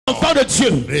enfants de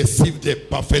Dieu, receive the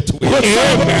perfect will. receive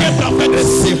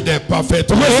Receive the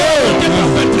perfect will.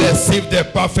 Receive the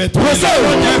perfect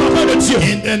will.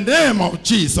 In the name of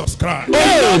Jesus Christ.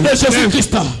 Au nom de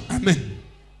Jésus-Christ. Amen.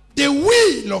 The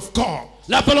will of God,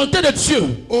 la volonté de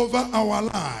Dieu over our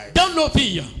lives, dans nos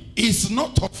vies, is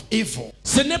not of evil.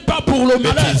 Ce n'est pas pour le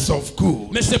malheur, it is of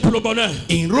good. Mais c'est pour le bonheur.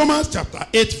 In Romans chapter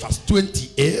 8 verse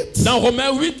 28. Dans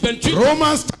Romains 8, 28.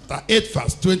 Romans chapter 8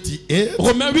 verse 28.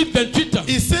 Romains 8, 28.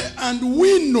 He said, and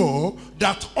we know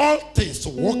that all things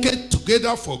work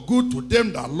together for good to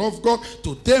them that love God,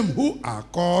 to them who are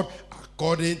called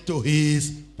according to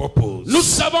his purpose. Nous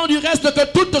savons du reste que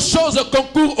toutes choses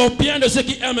concourent au bien de ceux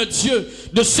qui aiment Dieu,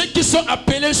 de ceux qui sont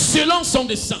appelés selon son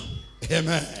dessein.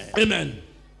 Amen. Amen.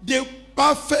 The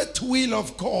perfect will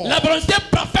of God, la volonté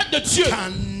parfaite de Dieu,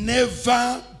 can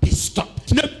never be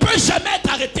stopped. Ne peut jamais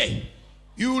être arrêtée.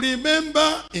 You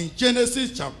remember in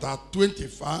Genesis chapter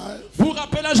 25. Vous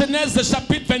rappelez la Genèse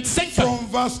chapitre 25. From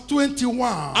verse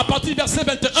 21. À partir du verset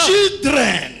 21.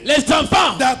 Children, les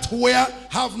enfants that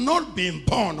have not been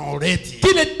born already.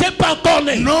 Qui n'étaient pas encore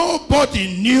nés.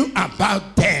 Nobody knew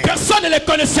about them. Personne ne les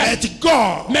connaissait. But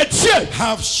God, mais Dieu,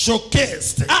 have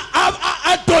showcased,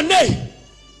 a donné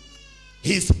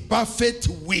his perfect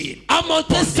will. A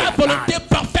montré sa volonté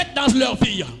parfaite dans leur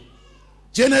vie.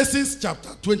 Genesis chapter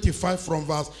 25 from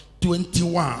verse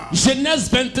 21. Genèse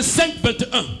 25,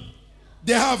 21.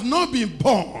 They have not been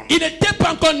born. Ils n'étaient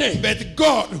pas encore nés. But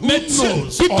God, who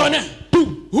knows qui connaît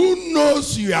tout, who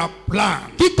knows your plan,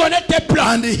 qui connaît tes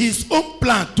plans, and his own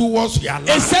plan towards your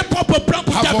life, et ses propres plans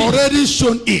pour ta vie, have already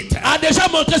shown it. A déjà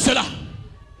montré cela.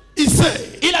 He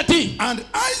said, il a dit, and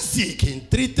Isaac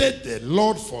entreated the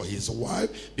Lord for his wife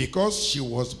because she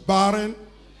was barren.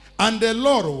 And the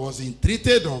Lord was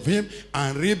entreated of him,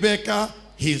 and Rebekah,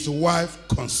 his wife,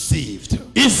 conceived.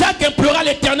 Isaac implora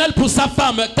l'Éternel pour sa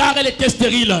femme, car elle était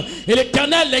stérile. Et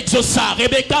l'Éternel l'exauça.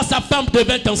 Rebecca, sa femme,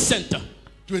 devint enceinte.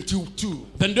 22.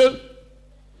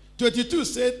 22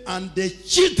 said, and the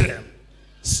children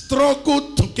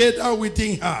struggled together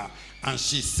within her. And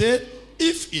she said,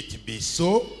 if it be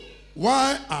so,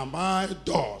 why am I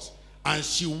thus? And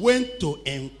she went to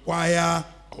inquire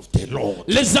of the Lord.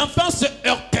 Les enfants se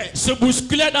heurtaient, se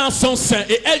bousculaient dans son sein.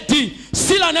 Et elle dit,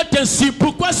 s'il en est ainsi,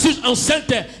 pourquoi suis-je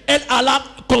enceinte? Elle alla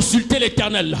consulter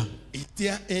l'Éternel. Is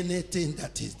there anything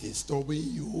that is disturbing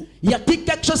you? Y a-t-il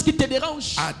quelque chose qui te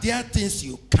dérange? Are there things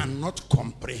you cannot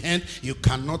comprehend, you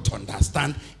cannot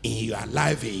understand in your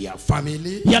life, in your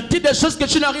family? Y a-t-il des choses que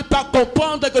tu n'arrives pas à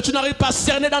comprendre, que tu n'arrives pas à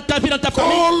cerner dans ta vie, dans ta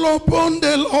famille? Call upon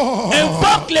the Lord.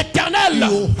 Invoque l'Éternel.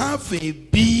 You have a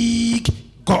big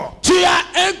God. Tu as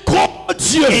un gros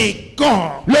Dieu. A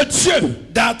God. Le Dieu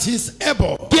that is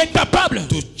able, qui est capable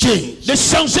to change, de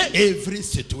changer every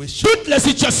situation, toutes les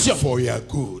situations for your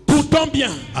good. Pour ton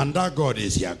bien. And that God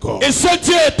is your God. Et ce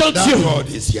Dieu est ton that Dieu. God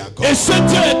is your God. Et ce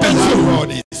Dieu est ton Dieu.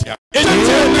 God is your Et ce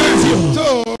Dieu est ton Dieu.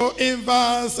 So in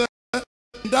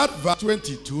that verse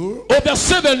 22, au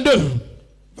verset 22,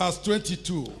 verse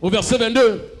 22, au verset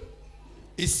 22,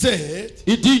 it said,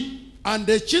 il dit, and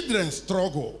the children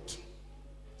struggled.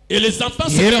 Et les enfants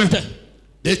se heurtaient.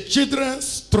 The children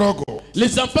struggled.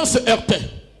 Les enfants se heurtaient.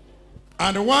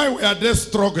 And why were they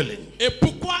struggling? Et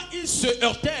pourquoi ils se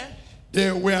heurtaient?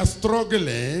 They were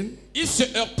struggling. Ils se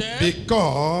heurtaient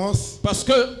parce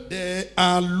que they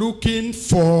are looking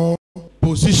for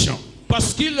position.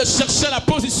 Parce qu'ils cherchaient la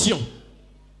position.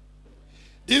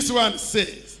 This one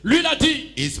says, lui il a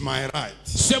dit, it's my right.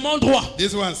 C'est mon droit.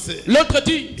 This one says, l'autre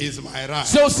dit, it's my right.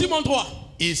 C'est aussi mon droit.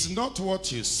 It's not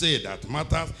what you say that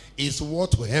matters, it's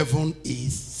what heaven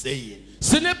is saying.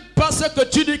 Ce n'est pas ce que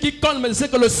tu dis qui compte, mais c'est ce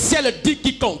que le ciel dit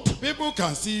qui compte. People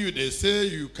can see you, they say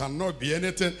you cannot be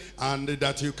anything and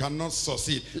that you cannot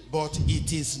succeed. But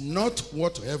it is not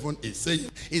what heaven is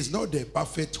saying. It's not the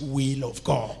perfect will of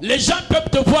God. Les gens peuvent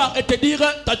te voir et te dire,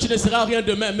 toi tu ne seras rien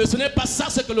demain. Mais ce n'est pas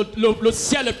ça ce que le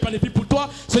ciel planifie pour toi.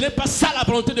 Ce n'est pas ça la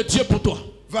volonté de Dieu pour toi.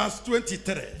 Verse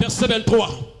 23. Verset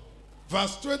 23.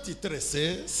 Verse 23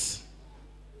 says,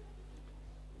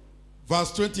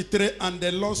 verse 23, and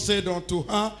the Lord said unto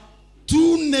her,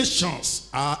 2 nations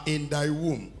are in thy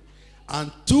womb, and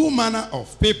 2 manner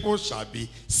of people shall be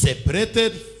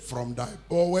separated from thy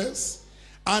bowels,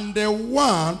 and the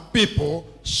one people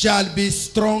shall be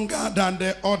stronger than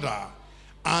the other,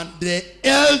 and the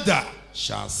elder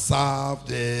shall serve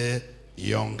the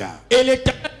younger. Et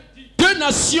l'Éternel dit, 2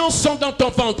 nations sont dans ton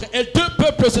ventre, et 2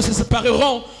 peuples se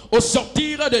sépareront au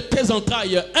sortir de tes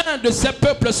entrailles. Un de ces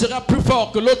peuples sera plus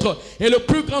fort que l'autre, et le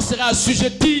plus grand sera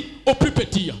assujetti au plus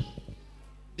petit.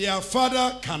 Their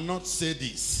father cannot say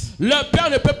this. Leur père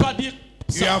ne peut pas dire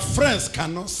ça. Your friends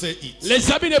cannot say it.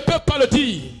 Les amis ne peuvent pas le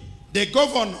dire. The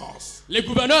governors Les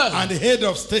gouverneurs, and the head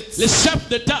of states les chefs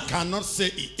d'État, cannot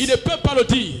say ils it. ne peuvent pas le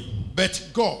dire. But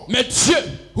God, Mais Dieu,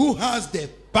 who has the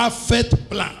perfect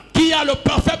plan qui a le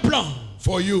parfait plan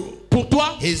for you, pour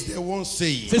toi, is the one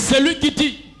saying c'est celui qui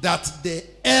dit that the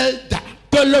elder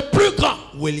que le plus grand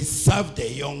will serve the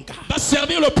younger. va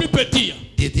servir le plus petit.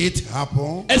 Did it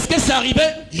happen? Est-ce que c'est arrivé?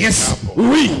 Yes.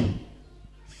 Oui.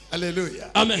 Hallelujah.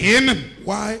 Amen. Amen.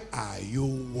 Why are you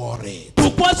worried?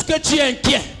 Pourquoi est-ce que tu es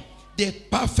inquiet? The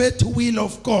perfect will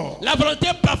of God. La volonté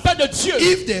parfaite de Dieu,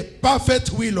 If the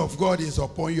perfect will of God is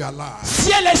upon your life,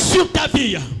 si elle est sur ta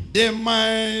vie, they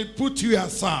might put you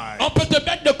aside. on peut te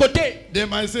mettre de côté. They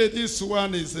might say this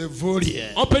one is a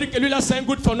voyeur. On peut dire que lui là c'est un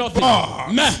good for nothing.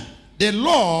 But Mais the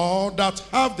Lord that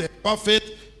have the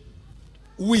perfect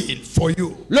will for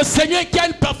you, le Seigneur qui a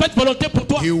une parfaite volonté pour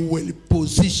toi, He will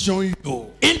position you.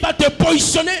 il va te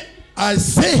positionner. I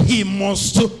say He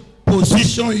must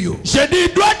position you. Je dis,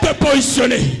 il doit te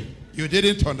positionner. You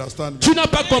didn't understand me. Tu n'as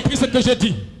pas compris ce que je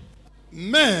dis.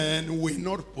 Men will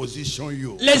not position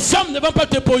you. Les hommes ne vont pas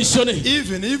te positionner.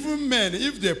 Even men,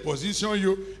 if they position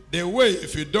you, the way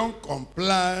if you don't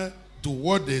comply to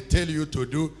what they tell you to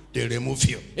do, they remove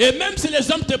you. Et même si les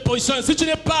hommes te positionnent, si tu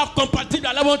n'es pas compatible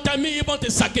à la vont t'amener, ils vont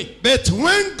te saquer. But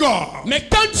when God Mais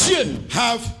quand Dieu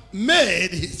have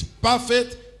made His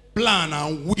perfect plan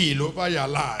and will over your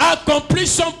life, accomplit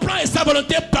son plan et sa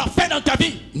volonté parfaite dans ta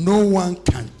vie, no one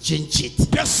can change it.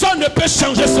 personne ne peut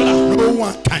changer cela. No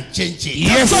one can change it.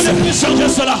 Personne ne peut changer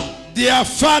cela. Their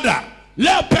father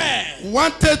Leur père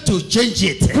wanted to change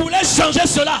it. voulait changer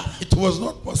cela. It was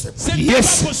not possible. Ce n'est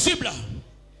pas possible.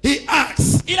 He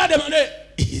asked, Il a demandé,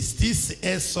 is this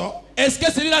Esau? est-ce que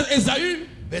celui-là est Esaü?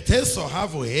 But Esau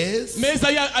have hairs. Mais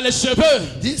Esaü a les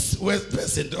cheveux. This West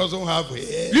person doesn't have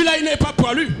hair. Lui là, il n'est pas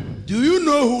poilu. Do you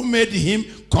know who made him,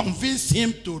 convince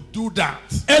him to do that?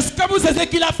 Est-ce que vous savez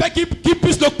qu'il a fait qu'il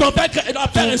puisse le convaincre et de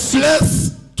faire ainsi?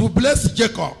 To bless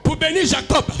Jacob. Pour bénir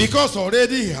Jacob. Because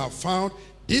already he have found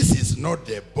this is not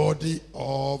the body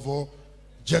of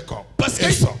Jacob. Parce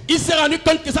qu'il s'est rendu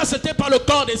compte que ça c'était pas le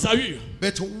corps d'Esaü.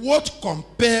 But what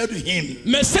compelled him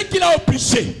Mais ce qu'il a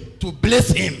obligé to bless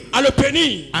him à le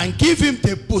bénir and give him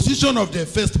the position of the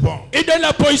firstborn et donne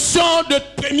la position de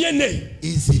premier-né,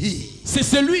 is he c'est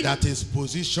celui that is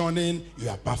positioning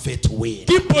your perfect will.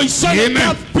 qui positionne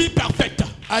ta vie parfaite.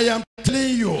 I am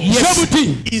telling you, Je vous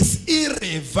dis, it's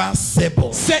irreversible.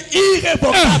 c'est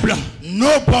irrévocable.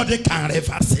 Nobody can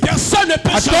reverse it. Personne ne peut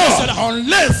changer cela.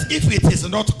 Unless if it is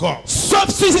not God. Sauf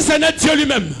si ce n'est Dieu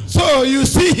lui-même. So you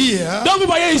see here, Donc vous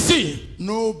voyez ici,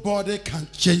 nobody can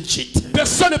change it.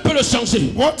 personne ne peut le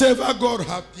changer. Whatever God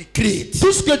have decreed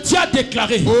Tout ce que Dieu a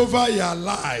déclaré over your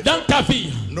life, dans ta vie,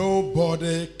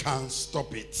 nobody can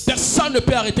stop it. personne ne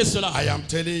peut arrêter cela. I am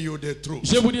telling you the truth.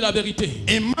 Je vous dis la vérité.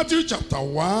 In Matthew chapter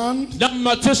 1, Dans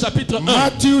Matthieu chapitre 1,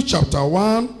 Matthew chapter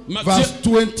 1, Matthieu- verse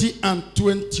 20 and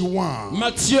 21.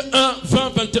 Matthieu 1, 20,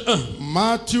 21.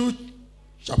 Matthew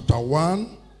chapter 1,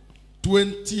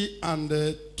 20 and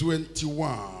 21.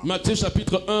 Matthieu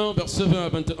chapitre 1, verset 20 à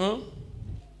 21.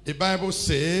 The Bible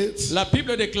says, La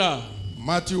Bible déclare,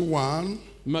 Matthew 1,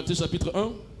 Matthieu chapitre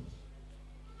 1,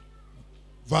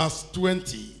 verse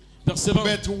 20. verset 20.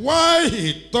 But while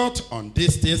he thought on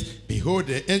these things, behold,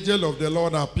 the angel of the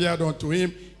Lord appeared unto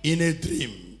him in a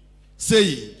dream,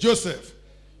 saying, Joseph,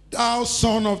 thou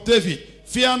son of David,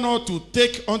 fear not to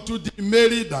take unto thee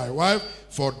Mary thy wife,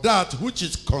 for that which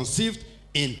is conceived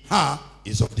in her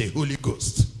is of the Holy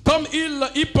Ghost. Comme il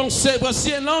y pensait,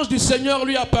 voici un ange du Seigneur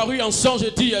lui apparut en songe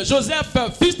et dit, Joseph,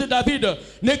 fils de David,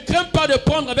 ne crains pas de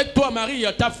prendre avec toi Marie,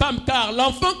 ta femme, car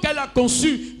l'enfant qu'elle a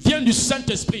conçu vient du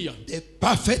Saint-Esprit. The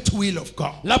perfect will of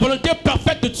God. La volonté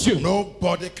parfaite de Dieu.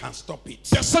 Nobody can stop it.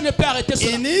 Personne ne peut arrêter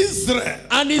cela. In Israel,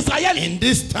 En Israël, in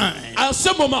this time, en ce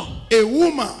moment, a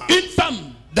woman une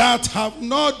femme that have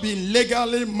not been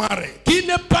legally married qui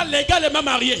n'est pas légalement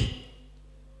mariée,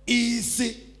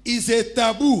 is a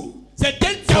taboo c'est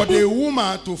un for the tabou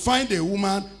woman to find a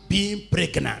woman being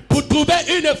pregnant. pour trouver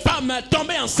une femme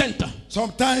tombée enceinte.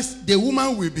 Sometimes the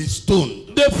woman will be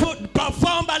stoned.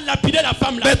 Parfois, on va lapider la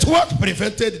femme là. But what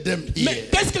prevented them Mais here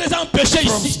qu'est-ce qui les a empêchés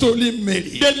from ici stoning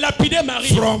Mary, de lapider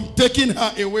Marie, from taking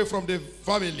her away from the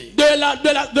family? de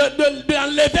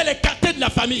enlever les quartiers de la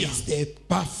famille? The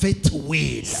perfect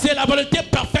will. C'est la volonté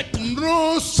parfaite.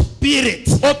 No spirit,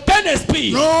 Aucun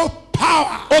esprit, no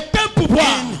power aucun pouvoir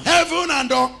in heaven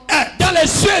and on earth dans les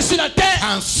cieux et sur la terre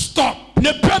can stop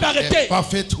ne peuvent the arrêter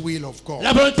perfect will of God.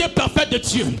 la volonté parfaite de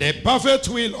Dieu. The perfect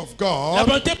will of La God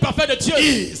volonté parfaite de Dieu,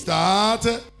 is that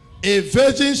a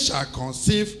virgin shall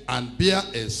conceive and bear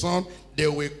a son. They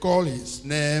will call his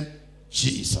name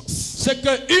Jesus. C'est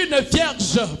qu'une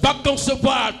vierge va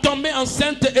concevoir, tomber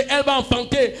enceinte et elle va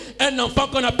enfanter un enfant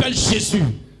qu'on appelle Jésus.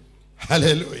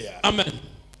 Hallelujah. Amen.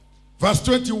 Verse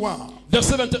 21.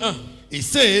 Verset 21. He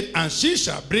said, and she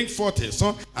shall bring forth a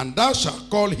son, and thou shalt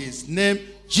call his name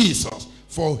Jesus,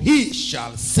 for he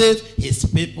shall save his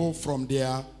people from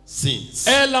their sins.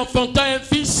 Elle enfanta un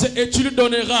fils et tu lui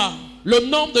donneras le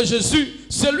nom de Jésus,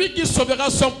 celui qui sauvera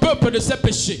son peuple de ses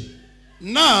péchés.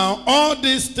 Now all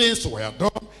these things were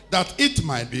done, that it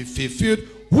might be fulfilled,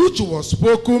 which was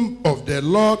spoken of the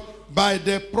Lord by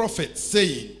the prophet,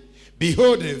 saying,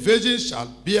 behold, a virgin shall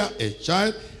bear a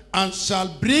child, and shall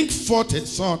bring forth a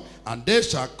son, and they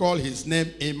shall call his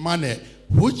name Emmanuel,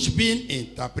 which being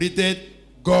interpreted,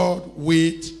 God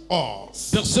with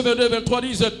us. Verset 22-23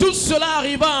 disent, tout cela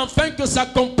arriva afin que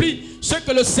s'accomplit ce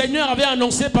que le Seigneur avait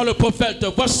annoncé par le prophète.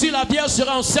 Voici la vierge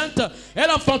sera enceinte,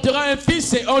 elle enfantera un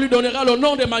fils et on lui donnera le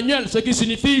nom d'Emmanuel, ce qui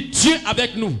signifie Dieu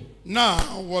avec nous. Now,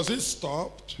 was it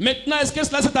stopped? Maintenant, est-ce que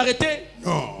cela s'est arrêté?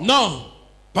 No. Non.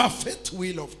 Perfect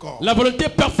will of God. La volonté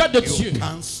parfaite de You Dieu.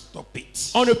 can't stop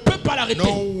it. On ne peut pas l'arrêter.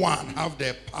 No one have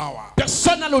the power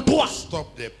Personne n'a le droit to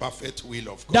stop the perfect will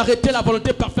of God. d'arrêter la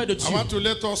volonté parfaite de I Dieu. want to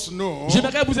let us know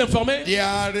J'aimerais vous informer,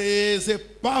 there is a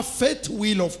perfect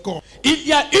will of God, il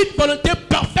y a une volonté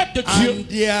parfaite de Dieu and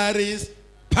there is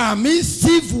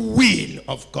permissive will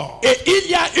of God. et il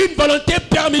y a une volonté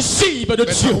permissive de But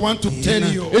I Dieu. want to tell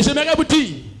you, Et j'aimerais vous dire,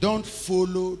 don't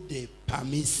follow the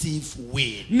permissive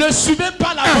will. ne suivez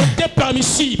pas la volonté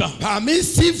permissive.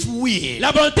 Permissive will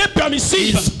La volonté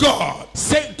permissive, is God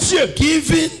c'est Dieu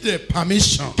giving the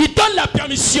permission, qui donne la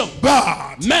permission.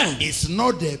 but Mais it's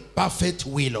not the perfect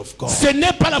will of God. ce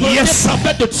n'est pas la volonté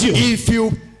parfaite de Dieu. If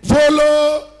you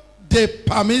follow the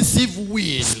permissive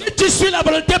will, Si tu suis la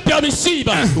volonté permissive,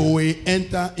 you will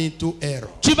enter into error.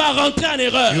 tu vas rentrer en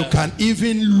erreur. You can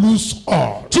even lose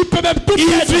all, Tu peux même tout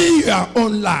perdre, even your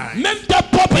own life, même ta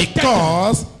propre tête.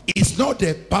 because it's not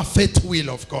the perfect will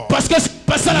of God. Parce que c'est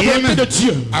pas ça la volonté de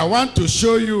Dieu. I want to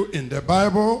show you in the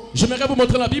Bible J'aimerais vous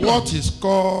montrer la Bible. what is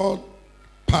called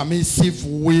permissive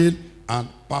will and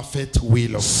perfect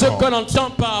will of Ce qu'on God.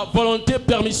 entend par volonté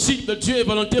permissive de Dieu et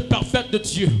volonté parfaite de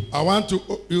Dieu. I want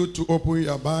you to open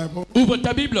your Bible. Ouvre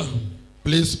ta Bible.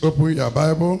 Please open your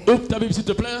Bible. Ouvre ta Bible s'il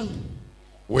te plaît.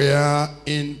 We are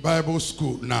in Bible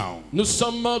school now. Nous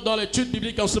sommes dans l'étude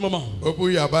biblique en ce moment.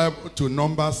 Open your Bible to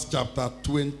Numbers chapter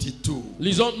 22.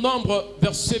 Lisons Nombre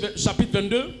chapitre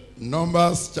 22.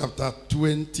 Numbers chapter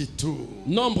 22.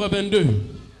 Nombre 22.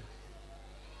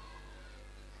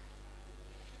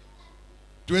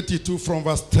 22 from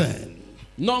verse 10.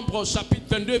 Nombre chapitre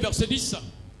 22 verset 10.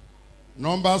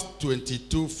 Numbers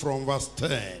 22 from verse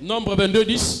 10. Nombre 22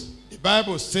 10. The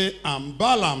Bible says, and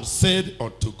Balaam said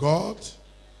unto God,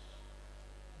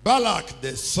 Balak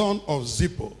the son of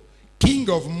Zippor, king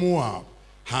of Moab,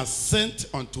 has sent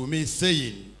unto me,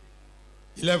 saying,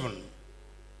 11.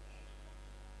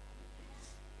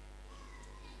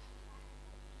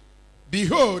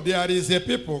 Behold, there is a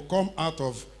people come out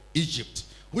of Egypt,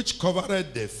 which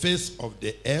covered the face of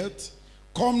the earth.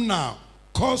 Come now,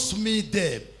 cause me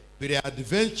them.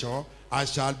 Peradventure, I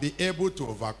shall be able to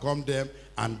overcome them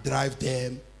and drive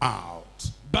them out.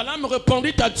 Balaam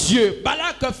répondit à Dieu.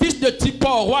 Balak, fils de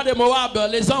Zippor, roi de Moab,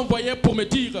 les a envoyés pour me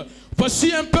dire,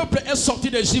 voici un peuple est sorti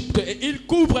d'Égypte et il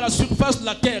couvre la surface de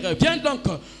la terre. Viens donc,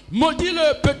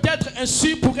 maudis-le, peut-être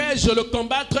ainsi pourrais-je le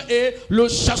combattre et le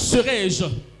chasserai-je.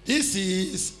 This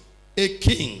is a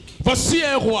king Voici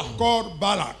un roi called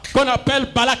Balak. qu'on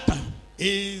appelle Balak.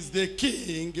 He is the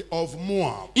king of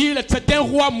Moab. C'est un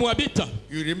roi moabite.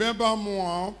 You remember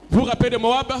Moab? Vous vous rappelez de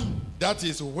Moab? That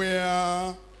is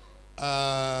where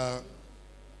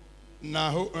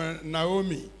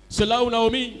Naomi C'est là où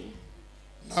Naomi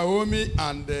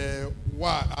and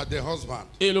the husband,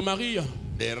 et le mari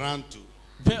they ran to.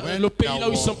 vers When le pays there là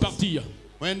où ils sont was- partis.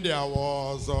 When there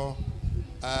was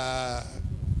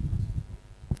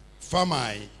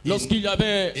famine Lorsqu'il y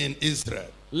avait in Israel.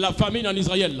 la famine en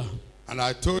Israël. And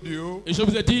I told you, Et je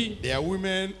vous ai dit, their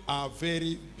women are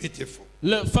very beautiful.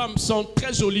 les femmes sont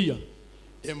très jolies.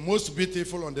 The most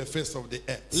beautiful on the face of the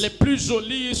earth. Les plus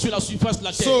jolies sur la surface de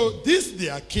la terre. So this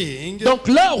their king Donc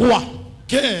leur roi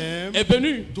came est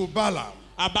venu to Balaam.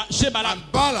 chez Balaam.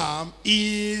 And Balaam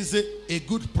is a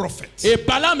good prophet. Et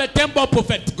Balaam est un bon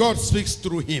prophète. God speaks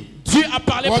through him. Dieu a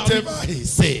parlé par lui. Whatever he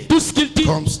said Tout ce qu'il dit,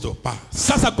 comes to pass.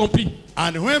 ça s'accomplit.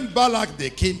 And when Balak the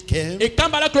king came, Et quand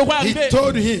Balak le roi est he arrivé,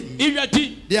 told him, il lui a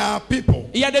dit, there are people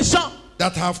il y a des gens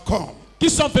that have come qui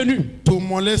sont venus to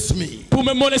molest me. pour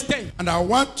me molester. And I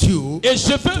want you Et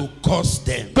je to veux curse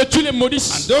them. que tu les And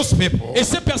maudisses. those people, Et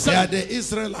ces they personnes, are the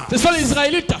Israelites. ce sont les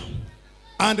Israélites.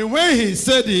 And when he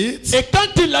said it, Et quand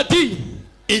il l'a dit,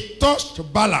 it touched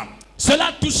Balaam. cela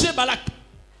a touché Balak.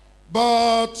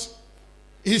 But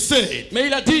he said, Mais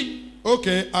il a dit,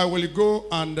 okay, I will go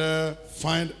and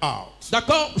find out.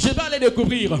 d'accord, je vais aller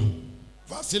découvrir.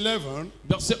 Verse 11,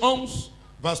 Verset 11.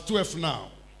 verse 12 now.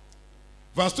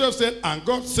 Verse 12 said, and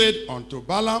God said unto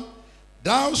Balaam,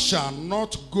 thou shalt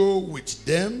not go with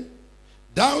them,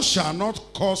 thou shalt not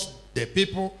curse the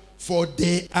people, for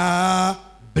they are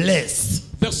blessed.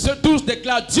 Verset 12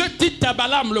 déclare, Dieu dit à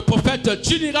Balaam le prophète,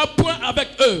 tu n'iras point avec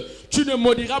eux, tu ne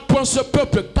maudiras point ce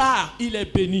peuple, car il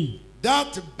est béni.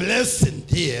 That blessing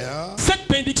there Cette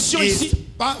bénédiction is ici,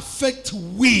 perfect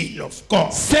will of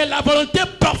God. c'est la volonté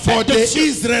For parfaite de the Dieu.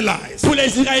 Israelites, Pour les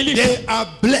Israélites, they are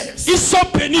blessed ils sont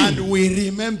bénis and we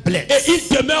remain et blessed.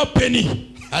 ils demeurent bénis.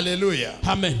 Hallelujah.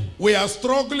 Amen. We are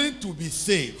struggling to be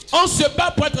saved. On se bat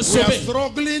pour être We are sauvé.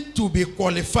 struggling to be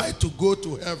qualified to go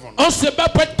to heaven. On se bat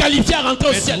pour être qualifié à rentrer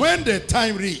au But ciel. when the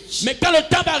time reach, Mais quand le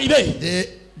temps va arriver,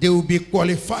 they will be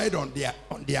qualified on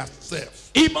their self.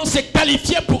 ils vont se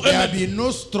qualifier pour There eux-mêmes. will be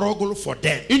no struggle for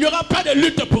them. Il n'y aura pas de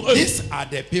lutte pour eux. These are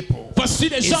the people. Voici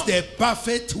les It's gens. the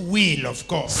perfect will of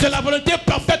God. C'est la volonté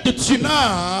parfaite de Dieu.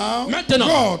 Now, Maintenant,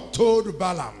 God told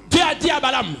Balaam, Dieu a dit à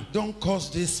Balaam, don't curse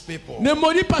these people. ne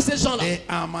maudis pas ces gens-là. They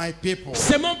are my people.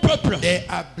 C'est mon peuple. They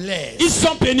are blessed. Ils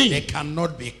sont bénis. They cannot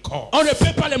be On ne cursed.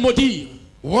 peut pas les maudire.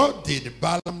 What did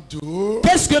Balaam do?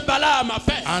 Qu'est-ce que Balaam a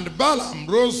fait? And Balaam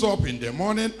rose up in the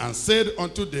morning and said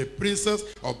unto the princes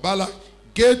of Balak,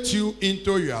 get you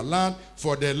into your land,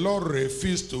 for the Lord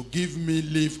refused to give me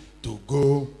leave to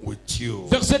go with you.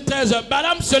 Verset 13.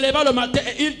 Balaam se leva le matin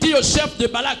et il dit au chef de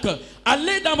Balak,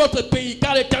 allez dans votre pays,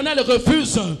 car l'Éternel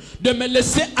refuse de me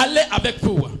laisser aller avec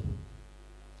vous.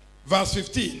 Verse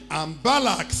 15. And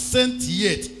Balak sent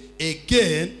yet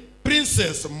again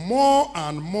princes more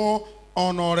and more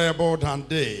honorable than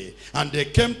they. And they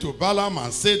came to Balaam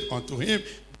and said unto him,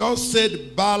 thus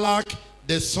said Balak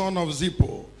the son of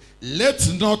Zippor,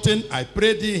 let nothing, I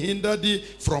pray thee, hinder thee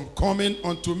from coming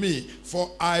unto me, for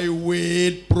I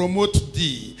will promote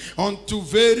thee unto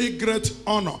very great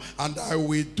honor, and I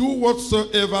will do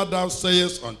whatsoever thou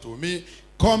sayest unto me.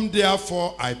 Come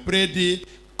therefore, I pray thee,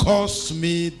 curse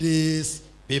me these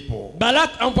people.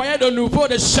 Balak envoya de nouveau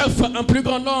des chefs en plus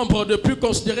grand nombre, de plus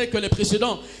considérés que les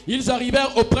précédents. Ils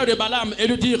arrivèrent auprès de Balaam et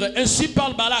lui dirent, ainsi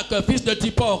parle Balak, fils de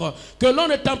Zippor, que l'on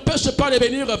ne t'empêche pas de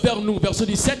venir vers nous. Verset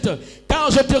 17,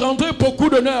 car je te rendrai beaucoup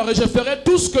d'honneur et je ferai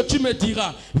tout ce que tu me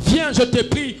diras. Viens, je te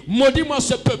prie, maudis-moi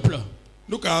ce peuple.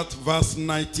 Look at verse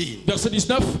 19. Verset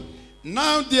 19.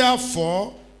 Now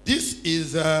therefore, this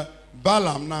is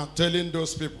Balaam now telling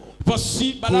those people,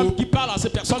 Voici Balaam qui parle à ces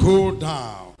personnes. cool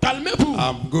down. Calmez-vous.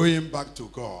 I'm going back to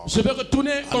God. Je vais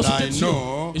retourner And consulter I Dieu.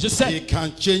 know Et je he sais,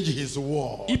 can change his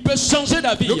word. il peut changer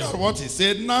d'avis. Look at what he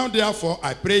said. Now therefore,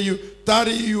 I pray you,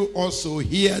 tarry you also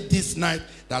here this night,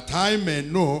 that I may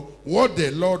know what the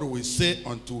Lord will say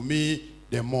unto me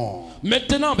the more.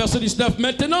 Maintenant, verset 19.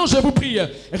 Maintenant, je vous prie,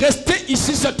 restez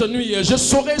ici cette nuit. Je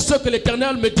saurai ce que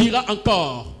l'Éternel me dira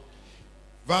encore.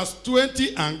 Verse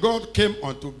 20, and God came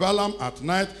unto Balaam at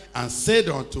night and said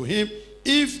unto him,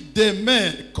 if the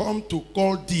men come to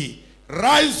call thee,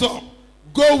 rise up,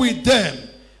 go with them.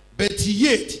 But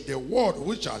yet the word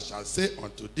which I shall say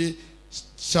unto thee,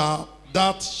 shalt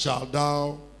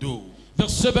thou do.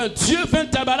 Verset 20. Dieu vint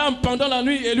à Balaam pendant la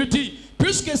nuit et lui dit,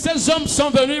 puisque ces hommes sont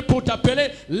venus pour t'appeler,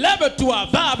 lève-toi,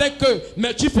 va avec eux,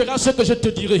 mais tu feras ce que je te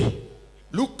dirai.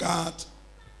 Look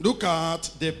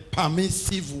at the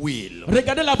permissive will.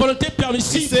 Regardez la volonté He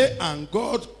permissive. said, and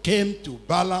God came to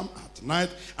Balaam at night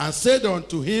and said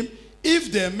unto him,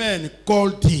 if the men call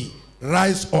thee,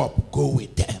 rise up, go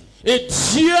with them. Et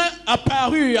Dieu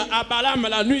apparut à Balaam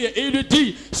la nuit et il lui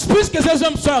dit, puisque ces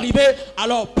hommes sont arrivés,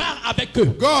 alors pars avec eux.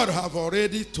 God have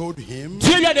already told him,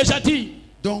 Dieu lui a déjà dit,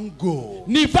 don't go,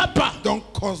 n'y va pas, don't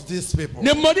curse these people.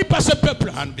 ne maudis pas ce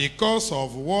peuple. And because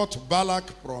of what Balak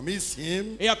promised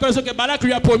him, Et à cause de ce que Balak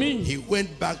lui a promis, he went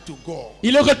back to God,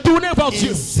 il est retourné vers Dieu.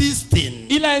 insisting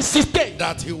Il a insisté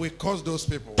that he will curse those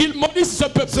people, qu'il maudisse ce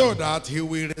peuple so that he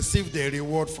will receive the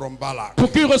reward from Balak.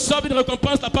 pour qu'il reçoive une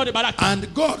récompense de la part de Balak. And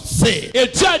God said, Et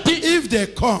Dieu a dit, if they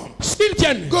come, s'ils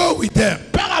viennent, go with them.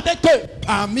 pars avec eux.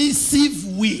 Permissive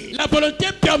will La volonté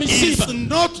permissive, is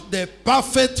not the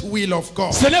perfect will of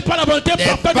God. ce n'est pas la volonté The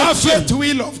parfaite de perfect Dieu.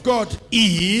 will of God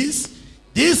is,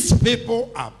 these people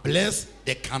are blessed,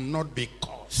 they cannot be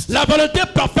cursed. La volonté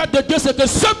parfaite de Dieu, c'est que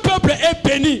ce peuple est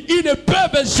béni. Ils ne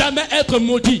peuvent jamais être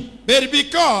maudits. But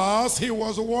because he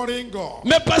was worrying God,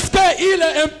 Mais parce qu'il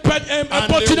and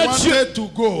importunait they Dieu wanted to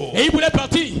go, et il voulait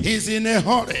partir, he's in a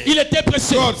hurry. il était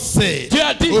pressé. God said, Dieu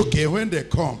a dit, okay, when they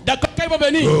come, d'accord, quand ils vont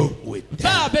venir, go with them.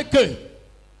 va avec eux.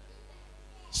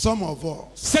 some of us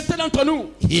Certains d'entre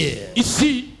nous, here,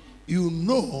 ici, you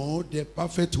know the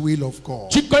perfect will of God.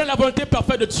 tu connais la volonté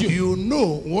parfaite de Dieu. You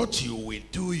know what you will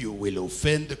do, you will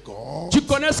offend God. Tu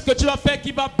connais ce que tu vas faire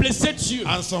qui va blesser Dieu.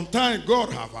 And sometimes God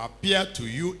have appeared to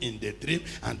you in the dream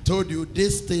and told you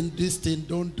this thing,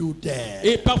 don't do that.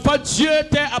 Et parfois Dieu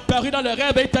t'est apparu dans le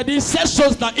rêve et il t'a dit ces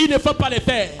choses-là, il ne faut pas les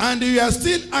faire. And you are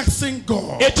still asking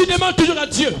God, Et tu demandes toujours à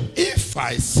Dieu, if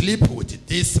I sleep with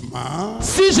this man,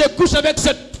 si je couche avec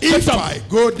cet if homme, I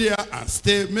go there and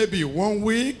stay maybe 1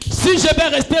 week, si je vais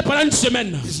rester pendant une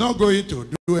semaine, he's not going to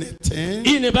do anything.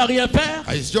 il ne va rien faire.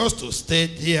 It's just to stay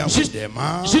there with the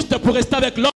man. Juste pour rester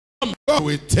avec l'homme. God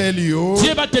will tell you,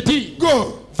 Dieu va te dire,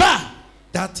 go. va.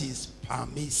 That is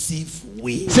permissive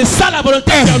will. C'est ça la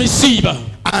volonté permissive.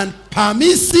 And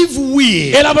permissive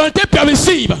will Et la volonté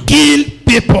permissive kill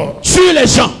people. tue les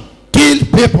gens. Kill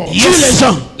people. Tue les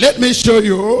gens. Let me show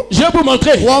you Je vais vous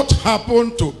montrer what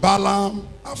happened to Balaam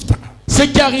after. ce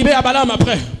qui est arrivé à Balaam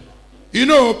après. You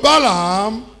know,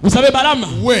 Balaam Vous savez, Balaam,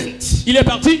 went. il est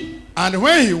parti. And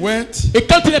when he went, Et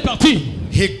quand il est parti,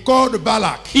 he called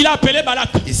Balak. il a appelé Balak.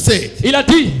 He said, Il a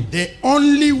dit, the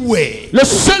only way le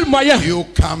seul moyen you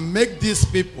can make these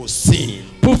people sin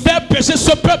pour faire pécher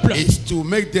ce peuple, is to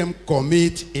make them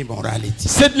commit immorality.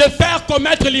 c'est de le faire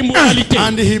commettre l'immoralité.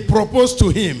 And he proposed to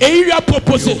him, Et il lui a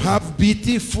proposé you have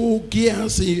beautiful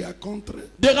girls in your country.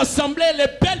 de rassembler les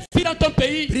belles filles dans ton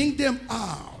pays, Bring them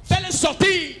out fais-les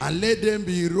sortir and let them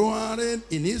be roaring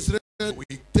in Israel.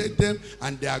 We take them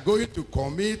and they are going to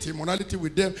commit immorality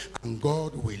with them and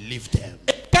God will leave them.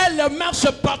 et qu'elles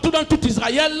marchent partout dans tout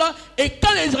Israël. Et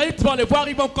quand les Israélites vont les voir,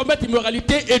 ils vont commettre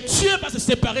l'immoralité et Dieu va se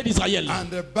séparer d'Israël.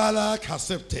 And Balak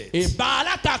accepted. Et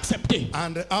Balak a accepté.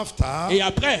 And after, Et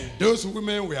après, those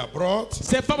women were brought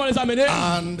ces femmes, on les a amenées.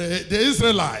 and the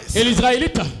Israelites Et les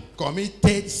Israélites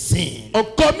committed sin ont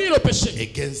commis le péché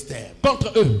against them,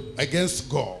 contre eux, against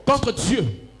God. contre Dieu.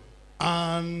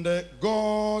 And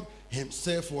God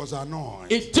himself was annoyed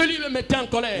Et Dieu lui le mettait en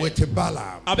colère with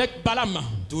Balaam avec Balaam.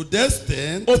 to the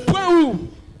extent Au point où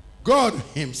God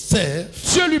himself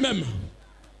Dieu lui-même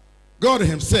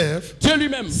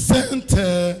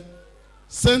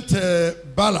sent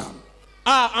Balaam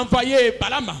a envoyé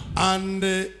Balaam and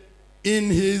in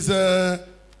his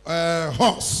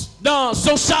horse dans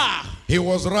son char he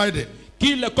was riding.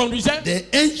 qu'il conduisait. The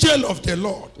angel of the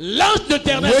Lord L'ange de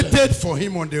l'Éternel waited for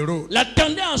him on the road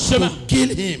l'attendait en chemin to kill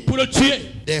him. pour le tuer.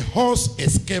 The horse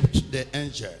escaped the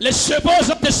angel. Les chevaux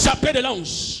ont échappé de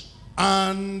l'ange.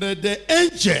 And the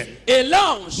angel, Et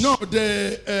l'ange, no,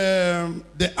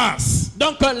 the ass,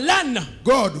 donc l'âne,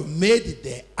 God made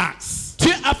the ass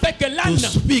Dieu a fait que to l'âne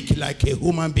speak like a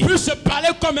human being. puisse parler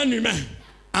comme un humain.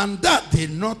 And that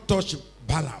did not touch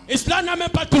Balaam. Et cela n'a même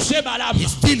pas touché Balaam. He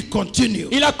still continued.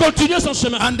 Il a continué son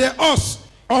chemin. And the horse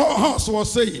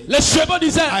was saying, Les chevaux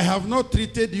disaient, I have not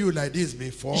treated you like this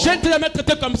before. je ne t'ai jamais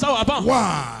traité comme ça avant.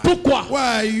 Why? Pourquoi?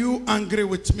 Why are you angry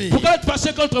with me? Pourquoi tu es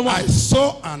fâché contre moi? I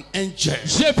saw an angel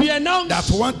J'ai vu un ange that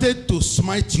wanted to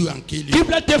smite you and kill qui you.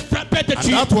 voulait te frapper, te And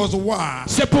tuer. that was why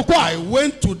C'est pourquoi I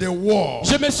went to the wall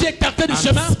je me suis écarté du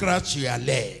chemin and scratched your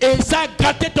leg. et ça a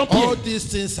gratté ton pied. All these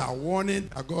things are warning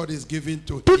that God is giving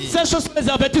to Toutes him. ces choses sont les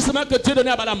avertissements que Dieu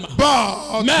donnait à Balaam.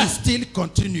 But Mais he still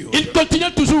continued. il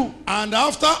continuait toujours. And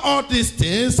after all these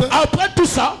things, Après tout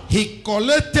ça, he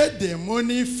collected the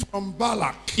money from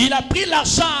Balak. il a pris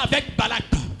l'argent avec Balak.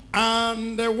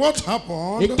 And what Et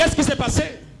happened? qu'est-ce qui s'est passé?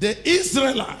 The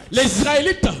Israelites, Les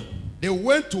Israélites, they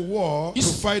went to war to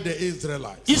fight the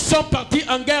Israelites. ils sont partis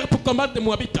en guerre pour combattre les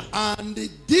Moabites. And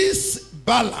this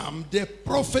Balaam, the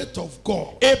prophet of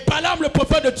God, Et Balaam, le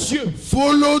prophète de Dieu,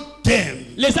 followed them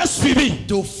les a suivis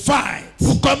to fight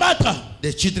pour combattre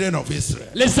the children of Israel.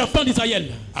 les enfants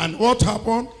d'Israël. And what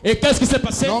happened? Et qu'est-ce qui s'est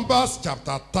passé? Numbers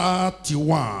chapter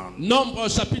 31. Nombre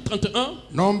chapitre 31.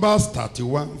 Numbers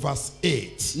 31 verse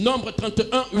 8. Nombre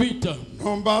 31, 8.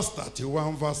 Numbers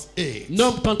 31 verse 8.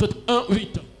 Nombre 31,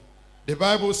 8. The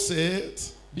Bible said,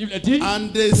 Bible dit,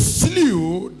 and they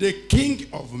slew the king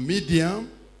of Midian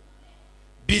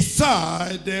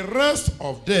beside the rest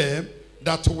of them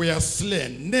that were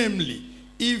slain, namely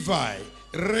Evi,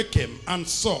 Rechem, and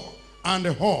Saul, and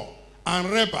Hor, and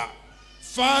Reba,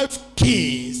 5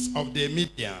 kings of the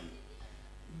Midian.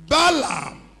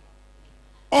 Balaam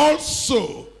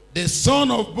also, the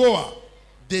son of Boaz,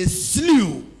 they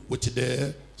slew with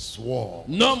the sword.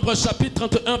 Nombre chapitre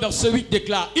 31 verset 8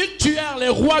 déclare, ils tuèrent les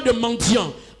rois de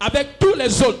mendiants avec tous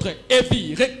les autres,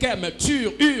 Évi, Rechem,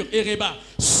 Tur, Ur et Reba,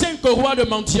 5 rois de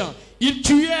mendiants. Ils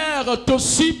tuèrent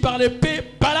aussi par l'épée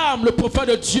Balaam, le prophète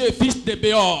de Dieu, fils de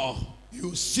Béor.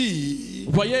 You see,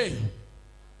 Vous voyez,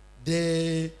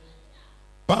 the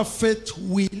perfect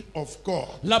will of God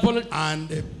La volonté. and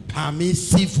the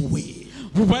permissive will.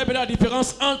 Vous voyez bien la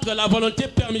différence entre la volonté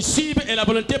permissive et la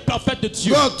volonté parfaite de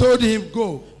Dieu. God told him,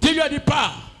 go. Dieu lui a dit,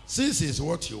 pars. Since it's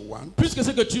what you want, Puisque c'est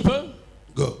ce que tu veux,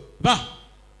 go. va.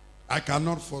 I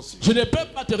cannot force you. Je ne peux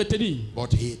pas te retenir.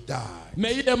 But he died.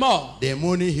 Mais il est mort. The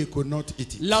money, he could not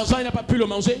eat it. L'argent, il n'a pas pu le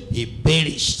manger. He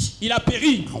perished Il a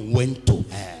péri. and went to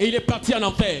hell. Et il est parti en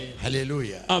enfer.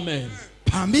 Hallelujah. Amen.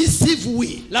 Permissive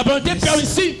will. La volonté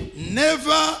permissive.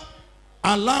 Never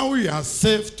allow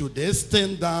yourself to the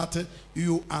extent that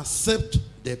you accept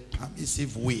the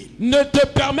permissive will. Ne te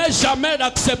permet jamais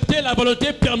d'accepter la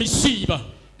volonté permissive.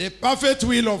 The perfect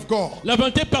will of God. La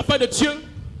volonté parfaite de Dieu.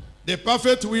 The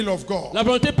perfect will of God La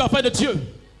volonté parfaite de Dieu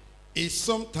is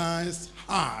sometimes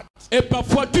hard, est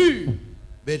parfois dure.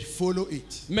 but follow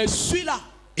it. Mais suis-la.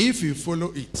 If you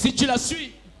follow it, Si tu la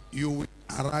suis, you will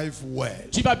arrive well.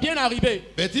 tu vas bien arriver.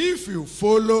 But if you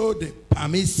follow the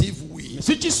permissive will,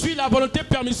 Si tu suis la volonté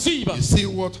permissive, you see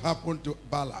what happened to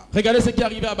Balaam. regardez ce qui est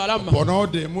arrivé à Balaam. Upon all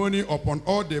the money, upon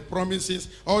all the promises,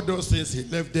 all those things he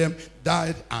left them,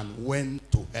 died and went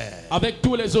to hell. Avec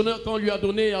tous les honneurs qu'on lui a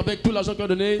donnés, avec tout l'argent qu'on a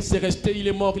donné, c'est resté, il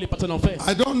est mort, il est parti en enfer.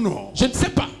 I don't know Je ne sais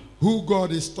pas who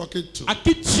God is talking to à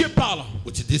qui Dieu parle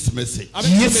with this message. avec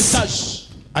ce message.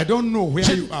 I don't know where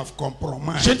you have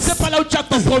compromised. Je ne sais pas là où tu as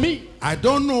compromis. I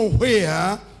don't know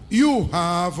where you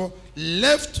have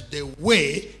left the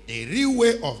way, the real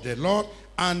way of the Lord,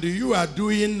 and you are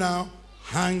doing now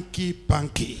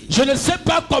hanky-panky. Je ne sais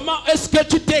pas comment est-ce que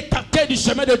tu t'es écarté du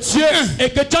chemin de Dieu et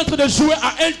que tu es en train de jouer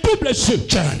à un double jeu.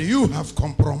 And you have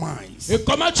compromised. Et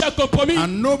comment tu as compromis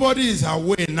And nobody is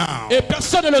aware now. et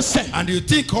personne ne le sait. And you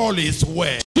think all is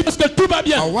well. Parce que tout va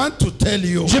bien. I want to tell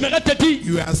you, J'aimerais te dire,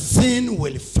 your sin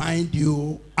will find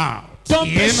you out. ton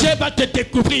péché va te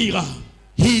découvrir.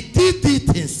 He did it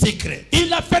in secret. Il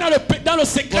l'a fait dans le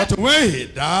secret. But when he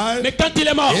died, Mais quand il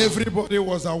est mort, everybody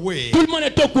was aware tout le monde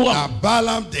est au courant. that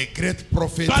Balaam, the great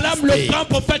prophet, Balaam, is le dead. grand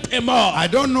prophète, est mort. I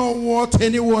don't know what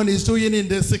anyone is doing in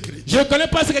the secret. Je ne connais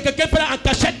pas ce que quelqu'un fait en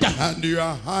cachette. And you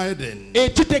are hiding.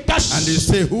 Et tu te caches. And you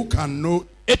say, who can know?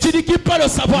 Et tu dis qui peut le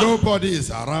savoir. Nobody is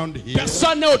around here.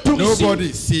 Personne n'est autour ici. Nobody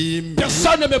is seeing me.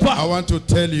 Personne ne me voit. I want to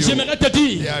tell you, J'aimerais te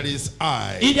dire, there is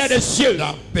eyes il y a des yeux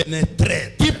that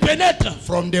penetrate qui pénètrent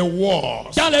from the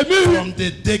walls, dans les murs, from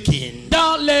the decking.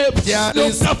 dans There le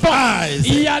is plafond. eyes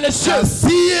Il y a les that yeux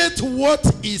seeth what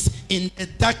is in the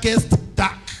darkest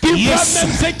dark. qui voient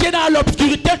même ce qui est dans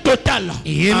l'obscurité totale.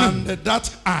 And that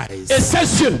eyes, Et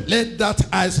ces yeux, let that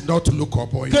eyes not look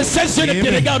upon you. que ces yeux ne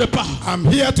te regardent pas. I'm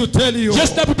here to tell you,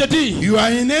 Juste pour te dire, you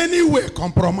are in any way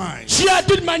compromised. tu as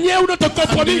d'une manière ou d'une autre And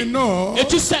compromis. you know, Et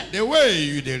tu sais, the way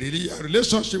you the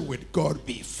relationship with God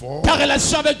before ta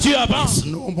relation avec Dieu avant is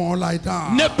no more like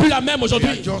that. n'est plus la même You are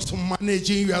aujourd'hui. just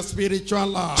managing your spiritual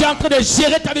Tu es en life. train de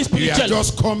gérer ta vie You are spirituelle.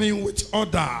 just coming with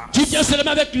order. Tu viens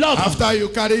seulement avec l'ordre. After you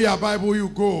carry your Bible, you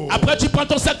go. Après, tu prends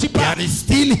ton sac, tu pars. There is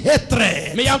still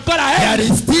hatred. Mais il y a encore la There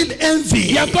haine. is still envy.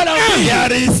 Il y a encore la envie.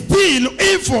 There is still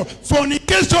evil,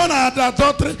 fornication and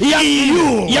adultery Il y a in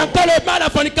you. encore le mal, la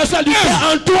fornication,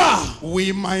 l'adultère en toi.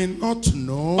 We might not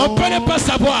know. On peut ne pas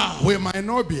savoir. We might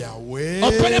not be aware.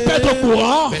 On peut ne pas être au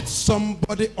courant. But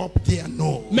somebody up there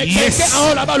knows. Mais quelqu'un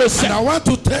en haut là-bas le sait. And I want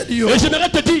to tell you, Et j'aimerais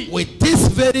te dire, with this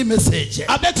very message,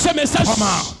 avec ce message, Come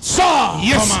out. sors.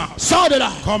 Yes. Come out. Sors de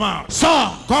là. come out.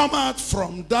 Sors. Come out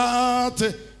from that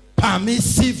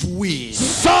permissive will.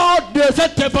 Sors de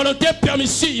cette volonté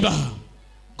permissive.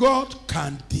 God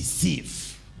can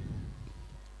deceive.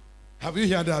 Have you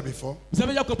heard that before? Vous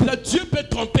avez déjà compris ça? Dieu peut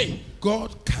tromper. God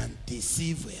can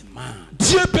deceive a man.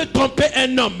 Dieu peut tromper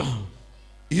un homme.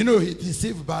 You know, he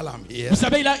deceived Balaam here. Vous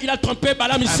savez, il a trompé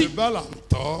Balaam ici. And Balaam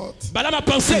thought, Balaam a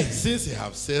pensé, since he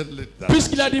have said that,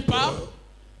 puisqu'il a dit pas,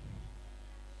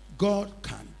 God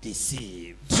can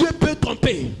deceive. Dieu peut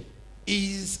tromper.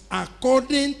 Is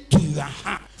according to your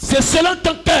heart. C'est selon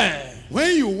ton cœur.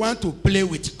 When you want to play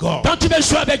with God, Quand tu veux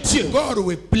jouer avec Dieu, God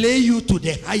will play you to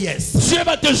the highest. Dieu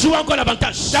va te jouer encore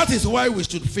davantage. That is why we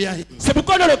should fear him. C'est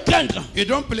pourquoi on doit le craindre. You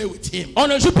don't play with him. On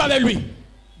ne joue pas avec lui.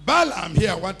 Balaam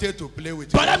here wanted to play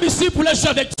with Balaam him. ici voulait jouer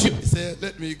avec Dieu. He said,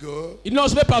 let me go. Il dit non,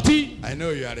 je vais partir. I know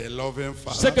you are a loving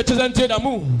Je sais father. que tu es un Dieu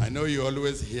d'amour. I know you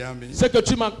always hear me. Je sais que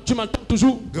tu m'entends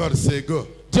toujours. God say go.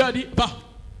 Dieu a dit, va.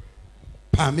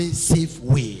 Permissive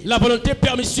will. La volonté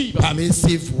permissive.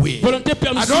 Permissive will. Volonté I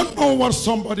permissive. don't know what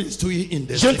somebody is doing in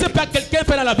the Je ne sais secret. pas quelqu'un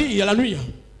fait dans la vie, à la nuit.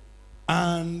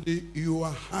 And you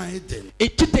are hiding. Et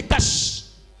tu te caches.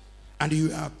 And you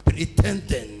are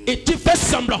pretending. Et tu fais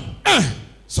semblant.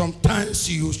 Sometimes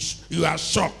you are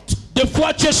shocked. Des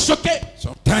fois tu es choqué.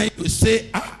 Sometimes you say,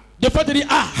 ah, Des fois, tu dis,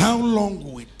 ah, how long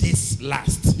will this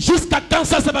last? jusqu'à quand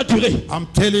ça va durer? I'm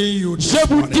telling you this Je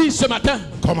vous morning, dis ce matin,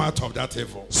 come out of that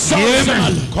evil. sors de ce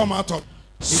mal. Come out of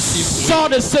Sors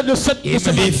de ce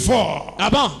mal. before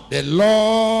Avant, the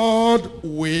Lord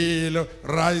will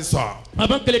rise up.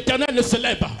 avant que l'Éternel ne se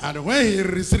lève. And when he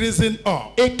is risen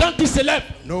up, Et quand il se lève,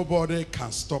 nobody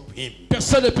can stop him.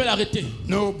 personne ne peut l'arrêter.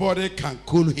 Nobody can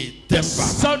cool his temper.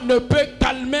 Personne ne peut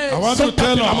calmer I want son to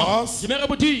tell tempérament. us, J'aimerais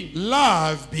vous dire,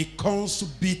 life becomes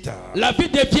bitter, la vie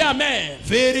devient amère,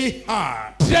 very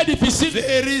hard, très difficile,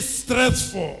 very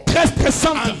stressful, très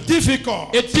stressante and difficult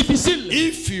et difficile.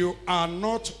 if you are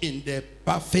not in the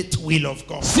perfect will of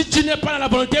God. Si tu n'es pas dans la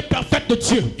volonté parfaite de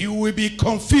Dieu, You will be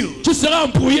confused, tu seras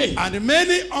embrouillé. and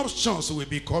many options will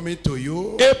be coming to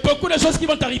you. Et beaucoup de choses qui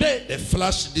vont t'arriver. They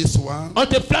flash this one, On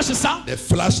te flash ça, they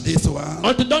flash this one,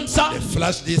 on te donne ça, they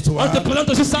flash this on te one. présente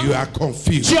aussi ça. You are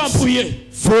confused. Tu es embrouillé.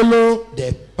 Follow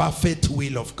the perfect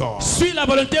will of God. Suis la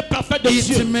volonté parfaite de It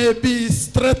Dieu. may be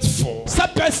stressful, Ça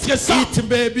peut être stressant, it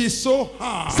may be so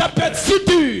hard, ça peut être si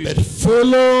dur, but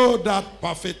follow that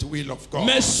perfect will of God.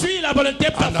 mais suis la volonté And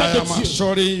I parfaite am de Dieu.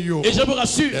 assuring you, Et je vous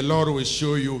rassure, the Lord will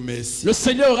show you mercy. le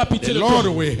Seigneur aura pitié The de Lord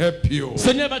toi. will help you. Le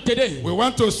Seigneur va t'aider. We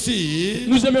want to see,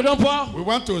 Nous aimerions voir we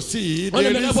want to see On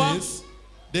aimerait voir.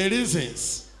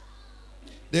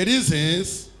 the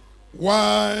reasons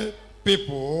why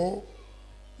people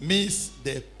miss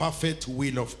the perfect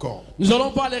will of God. Nous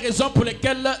allons voir les raisons pour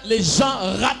lesquelles les gens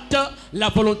ratent la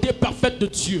volonté parfaite de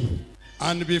Dieu.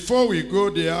 And before we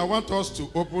go there, I want us to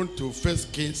open to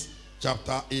 1 Kings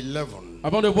chapter 11.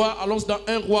 Avant de voir, allons dans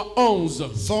 1 Roi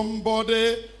 11.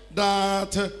 Somebody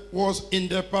that was in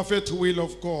the perfect will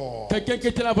of God. Quelqu'un qui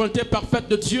était la volonté parfaite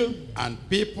de Dieu. And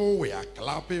people were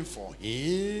clapping for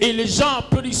him. Et les gens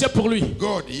applaudissaient pour lui.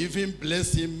 God even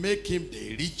blessed him, make him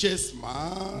the richest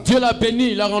man. Dieu l'a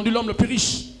béni, il a rendu l'homme le plus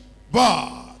riche.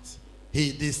 But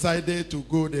he decided to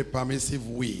go the permissive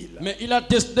will. Mais il a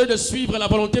décidé de suivre la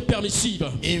volonté permissive.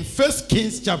 In 1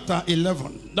 Kings chapter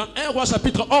 11. Dans 1 Roi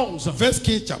chapitre 11. 1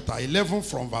 Kings chapter 11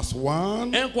 from verse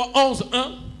 1. 1 Roi 11,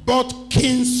 1. But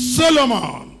King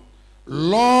Solomon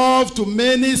loved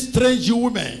many strange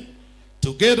women,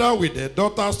 together with the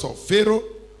daughters of Pharaoh,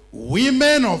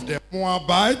 women of the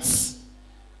Moabites,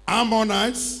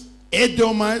 Ammonites,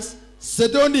 Edomites,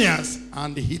 Sidonians,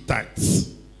 and Hittites.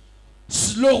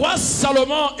 Le roi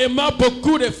Salomon aima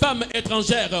beaucoup de femmes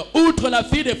étrangères, outre la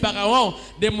fille de Pharaon,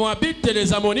 des Moabites,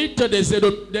 des Ammonites, des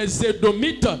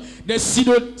Édomites, des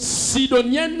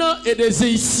Sidoniennes et des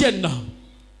Éiciennes.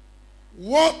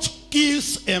 What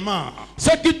kills a man? Ce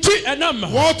qui tue un homme,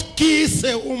 What kills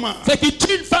a woman? ce qui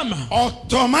tue une femme,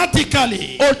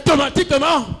 Automatically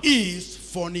automatiquement, is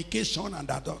fornication and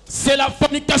adultery. c'est la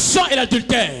fornication et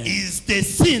l'adultère. Is the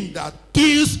sin that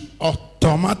kills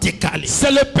automatically.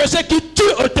 C'est le péché qui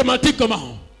tue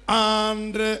automatiquement.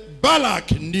 And Balak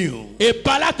knew. Et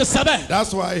Balak savait.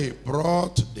 That's why he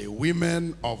brought the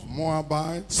women of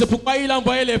Moabite, C'est pourquoi il a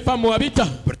envoyé les femmes moabites.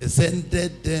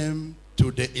 presented them to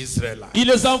the Israelites. Il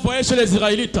les a envoyés chez les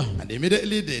Israélites. And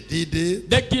immediately they did it,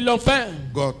 Dès qu'ils l'ont fait,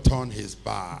 God turned his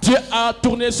back. Dieu a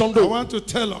tourné son I dos. want to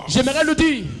tell us, J'aimerais le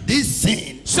dire, this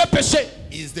sin ce péché,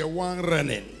 is the one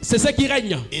running c'est ce qui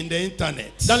règne in the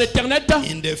internet, dans l'internet,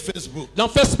 in the Facebook, dans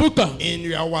Facebook, in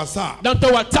your WhatsApp, dans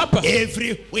ton WhatsApp,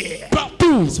 everywhere.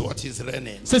 partout. Is what is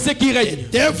running. C'est ce qui The règne.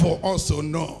 devil also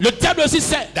knows Le diable aussi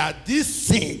sait that this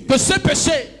sin que ce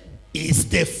péché, is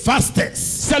the fastest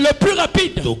c'est le plus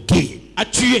rapide to kill à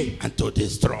tuer and to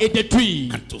destroy et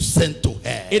détruire and to send to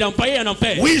hell. et d'envoyer en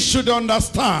enfer. We should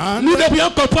understand. Nous devrions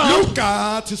comprendre. Look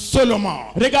at Solomon,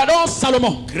 Regardons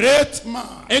Salomon, great man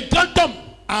un grand homme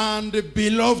and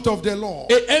beloved of the Lord.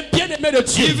 et un bien-aimé de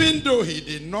Dieu. Even though he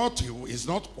is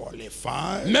not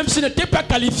qualified, Même s'il n'était pas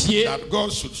qualifié, that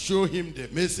God should show him the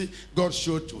mercy God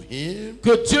showed to him.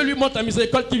 que Dieu lui montre la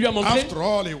miséricorde qu'il lui a montré. After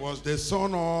all, he was the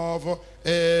son of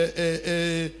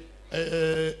a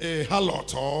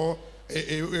harlot or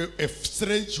a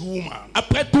strange woman.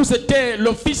 Après tout, c'était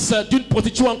le fils d'une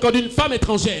prostituée, encore d'une femme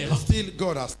étrangère. Still,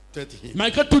 God accepted him.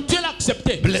 Malgré tout, Dieu l'a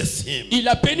accepté. Bless him. Il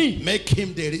l'a béni, Make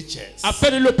him the richest. a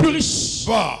fait le plus riche.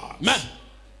 But Mais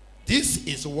this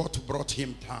is what brought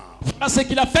him down. voilà ce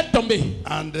qu'il a fait tomber.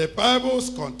 And the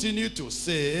Bibles continue to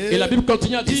Et la say, Bible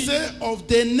continue à he dire, said, of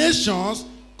the nations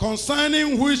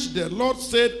concerning which the Lord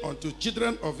said unto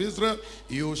children of Israel,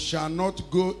 you shall not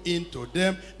go into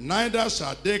them, neither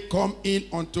shall they come in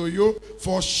unto you,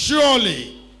 for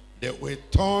surely they will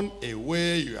turn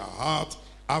away your heart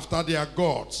after their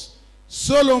gods.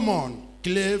 Solomon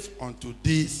clave unto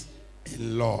this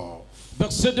in love.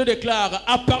 verset 2 déclare,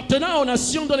 appartenant aux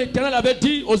nations dont l'Éternel avait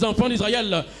dit aux enfants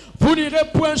d'Israël, Vous n'irez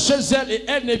point chez elles et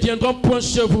elles ne viendront point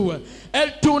chez vous.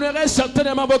 Elles tourneraient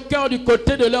certainement vos cœurs du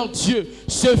côté de leur Dieu.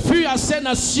 Ce fut à ces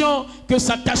nations que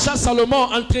s'attacha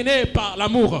Salomon, entraîné par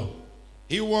l'amour.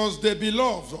 He was the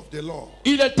beloved of the Lord.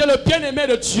 Il était le bien-aimé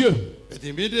de Dieu. But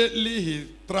immediately he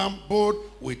trampled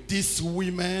with these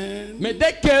women. Mais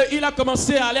dès qu'il a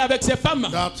commencé à aller avec ces femmes,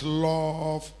 that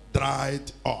love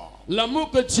dried up. L'amour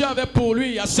que Dieu avait pour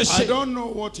lui a séché. I don't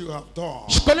know what you have done.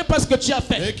 Je ne connais pas ce que tu as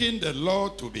fait. Making the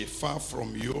Lord to be far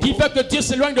from you. Qui fait que Dieu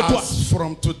s'éloigne de toi. As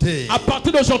from today, à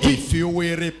partir d'aujourd'hui, if you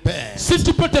will repent, si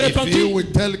tu peux te if repentir, you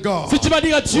will tell God, si tu vas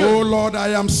dire à Dieu, oh Lord,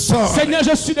 I am sorry. Seigneur,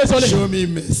 je suis désolé. Show me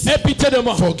mercy. Aie pitié de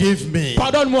moi. Forgive me.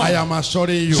 Pardonne-moi. I am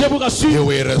assuring you. Je vous rassure. He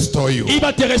will restore you. Il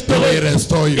va te He restaurer. will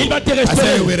restore you. Il va te I say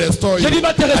restaurer. he will restore you. Je dis, il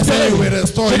va te I say restaurer. he will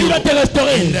restore Je dis, you. il va te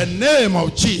restaurer. In the name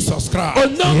of Jesus Christ. Au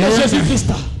nom de Jésus-Christ.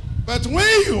 But when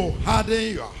you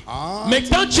harden your heart, mais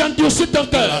quand tu endurcis ton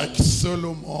cœur, like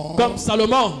Solomon, comme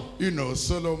Salomon, you know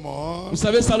Solomon. Vous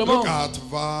savez Salomon. Look at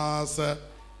verse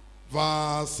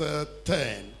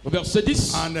 10. Verset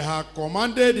 10. And had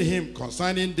commanded him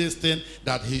concerning this thing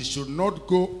that he should not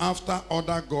go after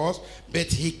other gods,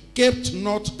 but he kept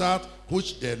not that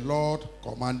which the Lord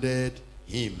commanded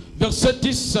him. Verset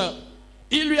 10.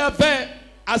 Il lui avait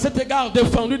à cet égard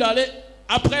défendu d'aller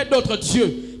après d'autres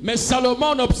dieux. Mais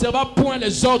Salomon n'observa point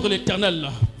les ordres de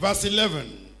l'Éternel. Verse 11.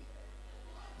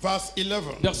 Verse 11.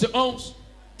 Verset 11.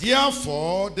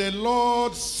 Therefore the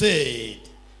Lord said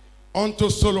unto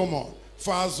Solomon,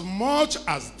 for as much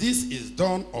as this is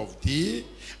done of thee,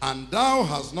 and thou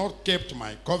hast not kept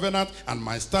my covenant and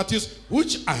my statutes,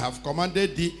 which I have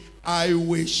commanded thee, I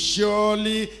will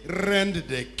surely rend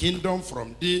the kingdom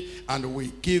from thee, and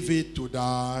will give it to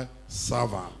thy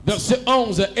servant. Verset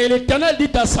 11. Et l'Éternel dit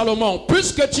à Salomon,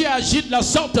 puisque tu agis de la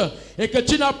sorte, et que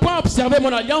tu n'as pas observé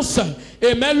mon alliance,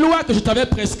 et mes lois que je t'avais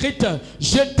prescrites,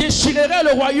 je déchirerai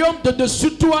le royaume de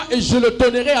dessus toi, et je le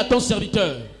donnerai à ton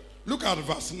serviteur. Look at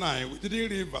verse 9. We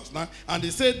didn't read verse 9. And he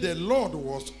said the Lord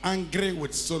was angry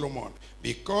with Solomon,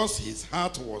 because his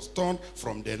heart was turned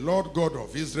from the Lord God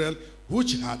of Israel,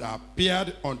 which had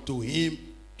appeared unto him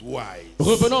twice.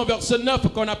 Revenons au verset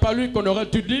 9 qu'on n'a pas lu, qu'on aurait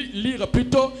dû lire plus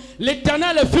tôt.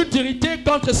 L'Éternel fut irrité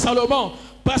contre Salomon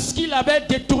parce qu'il avait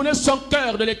détourné son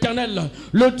cœur de l'Éternel,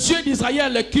 le Dieu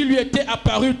d'Israël qui lui était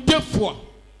apparu 2 fois.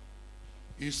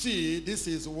 You see, this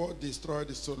is what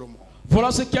destroyed Solomon.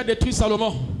 Voilà ce qui a détruit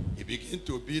Salomon. He began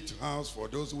to build house for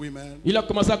those women. Il a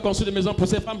commencé à construire des maisons pour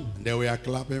ses femmes. And they were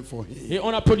clapping for him. Et on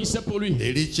applaudissait pour lui.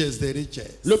 The richest, the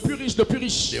richest. Le plus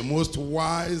riche. The most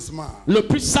wise man. Le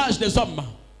plus sage des hommes.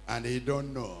 And he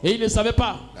don't know. Et il ne savait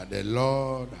pas that the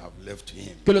Lord have left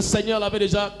him. Que le Seigneur l'avait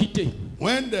déjà quitté.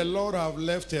 When the Lord have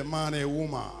left a man, a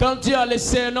woman, quand Dieu a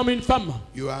laissé un homme et une femme,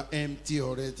 you are empty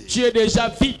already. Tu es déjà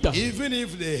vide. Even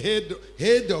if the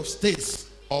head of states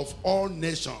of all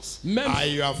nations are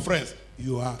your friends,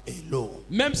 you are alone.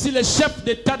 Même si les chefs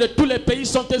d'État de tous les pays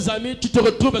sont tes amis, tu te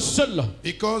retrouves seul.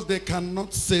 Because they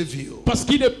cannot save you. Parce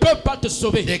qu'ils ne peuvent pas te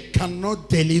sauver. They cannot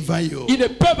deliver you. Ils ne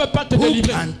peuvent pas te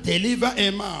délivrer. Who can deliver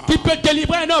a man? Qui peut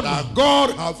délivrer un homme? That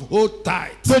God have hold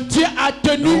tight. Que Dieu a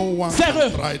tenu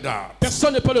serreux.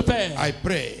 Personne ne peut le faire. I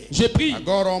pray. J'ai prié.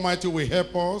 God Almighty will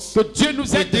help us. Que Dieu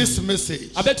nous aide. With this message.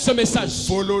 Avec ce message.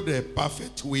 Follow the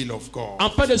perfect will of God.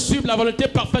 Afin de suivre la volonté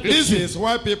parfaite de Dieu. This is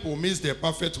why people miss the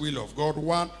perfect will of God.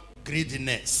 One,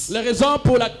 greediness. La raison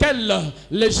pour laquelle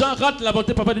les gens ratent la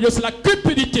volonté parfaite de Dieu, c'est la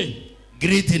cupidité.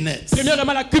 Greediness.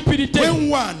 Premièrement, la cupidité. When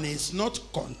one is not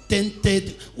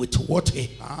contented with what he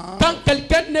has. Quand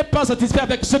quelqu'un n'est pas satisfait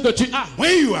avec ce que tu as.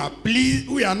 When you are pleased,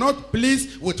 we are not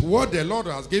pleased with what the Lord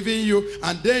has given you,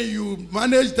 and then you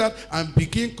manage that and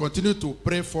continue to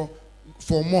pray for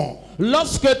more.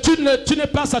 Lorsque tu n'es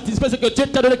pas satisfait de ce que Dieu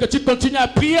t'a donné, que tu continues à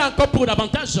prier encore pour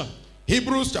davantage.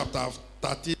 Hebrews chapter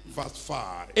 13 verse 5.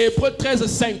 Hébreux 13,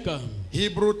 5.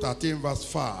 Hebrews 13 verse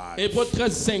 5. Hébreux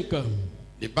 13, 5.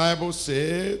 The Bible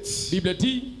says. Bible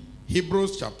dit.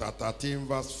 Hebrews chapter 13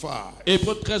 verse 5.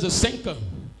 Hébreux 13, 5.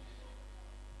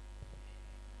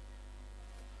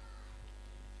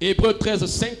 Hébreux 13,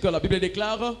 5. La Bible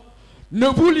déclare: ne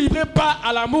vous livrez pas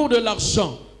à l'amour de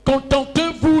l'argent.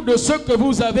 Contentez-vous de ce que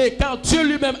vous avez, car Dieu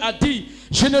lui-même a dit: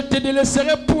 je ne te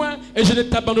délaisserai point et je ne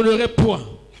t'abandonnerai point.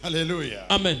 Hallelujah.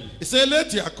 Amen. He said,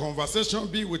 let your conversation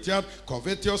be without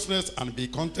covetousness, and be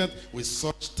content with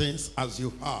such things as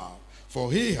you have.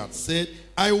 For he had said,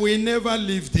 I will never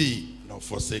leave thee nor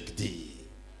forsake thee.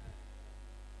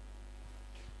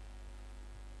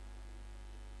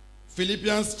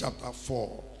 Philippians chapter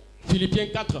 4.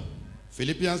 Philippiens 4.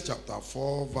 Philippians chapter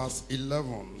 4 verse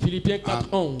 11 Philippiens 4,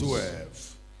 and 11.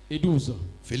 12. et 12.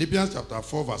 Philippians chapter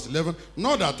 4 verse 11.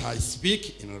 Not that I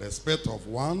speak in respect of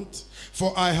want,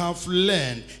 for I have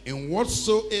learned in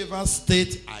whatsoever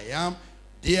state I am,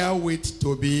 therewith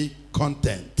to be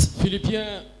content.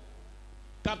 Philippiens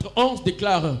 4:11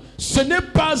 déclare: ce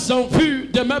n'est pas en vue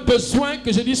de mes besoins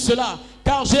que je dis cela,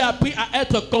 car j'ai appris à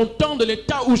être content de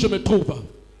l'état où je me trouve.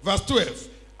 Verse 12.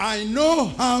 I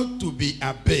know how to be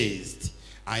abased.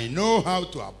 I know how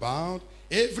to abound.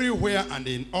 Everywhere and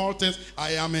in all things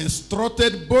I am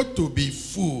instructed both to be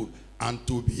full and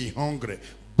to be hungry,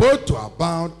 both to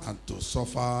abound and to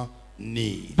suffer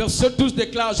need. Verset 12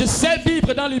 déclare: je sais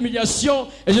vivre dans l'humiliation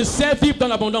et je sais vivre dans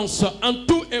l'abondance. En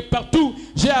tout et partout,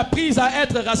 j'ai appris à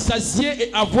être rassasié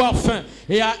et avoir faim,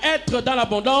 et à être dans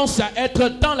l'abondance, à être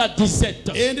dans la disette.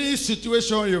 Any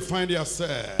situation you find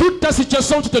yourself, toute ta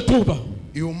situation où tu te trouves,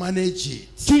 you manage it.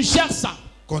 Tu gères ça.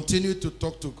 Continue to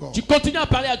talk to God. Tu continues à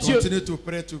parler à Dieu. Continue to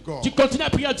pray to God. Tu continues à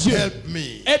prier à Dieu. Help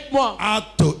me. Aide-moi. Add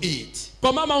to it.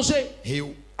 Comment manger? He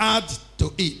add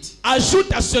to it.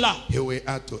 Ajoute à cela. He will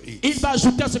add to it. Il va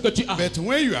ajouter à ce que tu as. But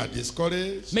when you are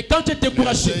discouraged, mais quand tu es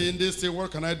découragé, saying this thing, what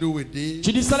can I do with this?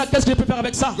 Tu dis ça là, qu'est-ce que je peux faire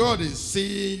avec ça? God is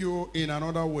seeing you in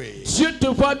another way. Dieu te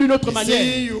voit d'une autre manière.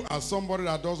 Seeing you as somebody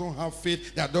that doesn't have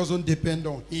faith, that doesn't depend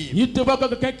on Him. Il te voit comme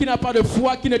quelqu'un qui n'a pas de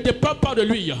foi, qui ne dépend pas de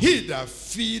lui. He that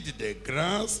feed the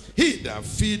grass, he that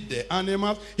feed the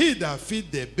animals, he that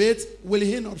feed the birds, will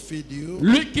He not feed you?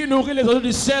 Lui qui nourrit les oiseaux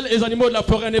du ciel et les animaux de la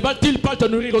forêt, ne va-t-il pas te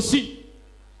nourrir aussi?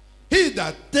 He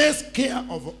that takes care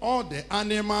of all the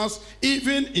animals,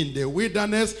 even in the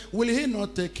wilderness, will He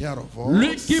not take care of us?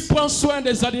 Lui qui prend soin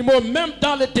des animaux, même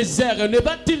dans le désert, ne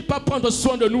va-t-il pas prendre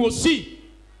soin de nous aussi?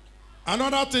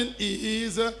 Another thing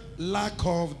is lack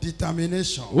of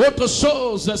determination. Autre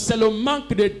chose, c'est le manque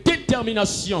de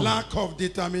détermination. Lack of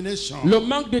determination. Le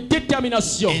manque de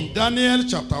détermination. In Daniel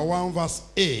chapter 1 verse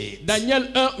 8.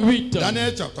 Daniel 1:8.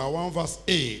 Daniel chapter 1 verse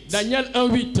 8. Daniel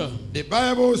 1:8. The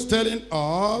Bible is telling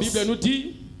us. Bible nous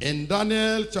dit. In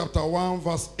Daniel chapter 1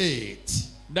 verse 8.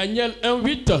 Daniel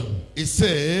 1:8. It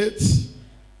said.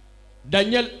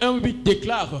 Daniel 1:8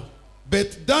 déclare.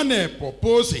 But Daniel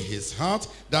proposed in his heart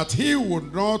that he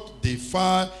would not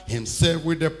defile himself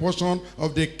with the portion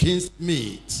of the king's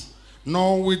meat,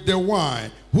 nor with the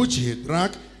wine which he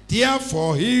drank.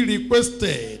 Therefore he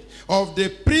requested of the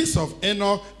prince of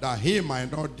Enoch that he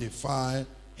might not defile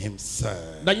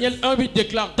himself. Daniel 1:8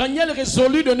 déclare: Daniel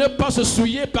résolut de ne pas se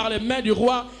souiller par les mains du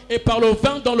roi et par le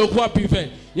vin dont le roi buvait.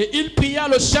 Et il pria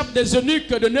le chef des eunuques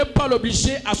de ne pas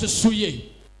l'obliger à se souiller.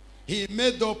 He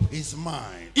made up his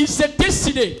mind. Il s'est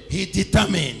décidé. He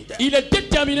determined. Il est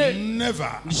déterminé. Never.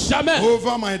 Jamais.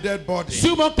 Over my dead body.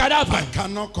 Sur mon cadavre. I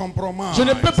cannot compromise. Je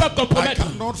ne peux pas compromettre.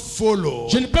 I cannot follow.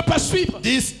 Je ne peux pas suivre.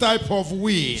 This type of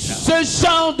weed. Ce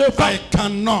genre de vin. I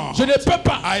cannot. Je ne peux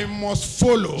pas. I must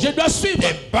follow. Je dois suivre.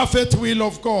 The perfect will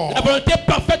of God. La volonté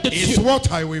parfaite de Dieu. Is what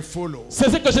I will follow.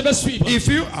 C'est ce que je vais suivre. If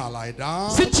you are like that,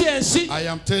 si tu es ainsi, I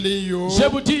am telling you, je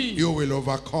vous dis, you will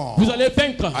overcome. Vous allez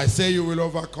vaincre. I say you will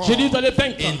overcome. Je dis vous allez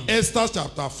vaincre. In Esther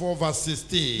chapter 4 verse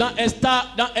 16. Dans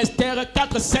Esther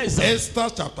 4:16. Esther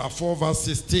chapter 4 verse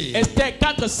 16. Esther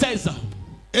 4:16.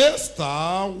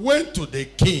 Esther went to the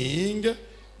king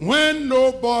when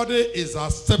nobody is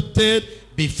accepted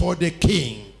before the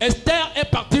king. Esther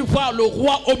est partie voir le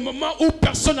roi au moment où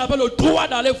personne n'avait le droit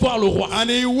d'aller voir le roi. And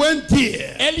he went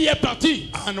there. Elle y est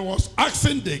partie. And was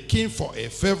asking the king for a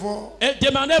favor. Elle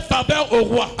demandait faveur au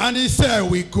roi. And he said,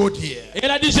 "We go there." Et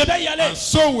elle a dit, je vais y aller. And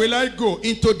so will I go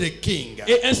into the king.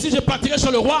 Et ainsi je partirai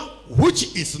chez le roi. Which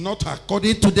is not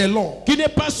according to the law. Qui n'est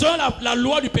pas selon la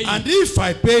loi du pays. And if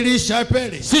I perish, I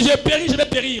perish. Si je péris, je vais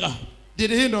périr.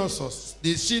 Did he not succeed?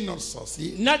 Did she not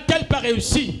succeed? N'a-t-elle pas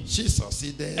réussi? She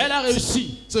succeeded. Elle a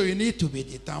réussi. So you need to be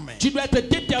determined. Tu dois être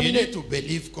déterminé. You need to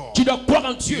believe God. Tu dois croire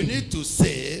en Dieu. You need to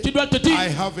say, tu dois te dire, I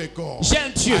have a God. J'ai un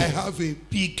Dieu. I have a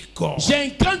big God. J'ai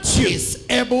un grand Dieu. He's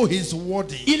able, he's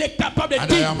worthy. Il est capable de And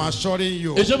dire. I am assuring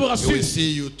you, et je vous rassure, he will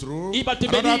see you through. Il va te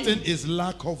Another bénir. thing is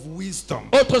lack of wisdom.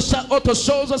 Autre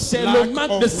chose, c'est le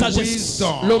manque de sagesse.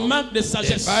 Wisdom. Le manque de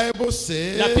sagesse. The Bible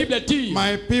says, la Bible dit,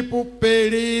 my people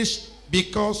perish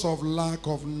because of lack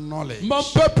of knowledge. Mon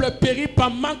peuple périt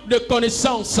par manque de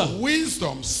connaissance.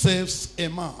 Wisdom saves a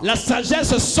man. La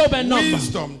sagesse sauve un homme.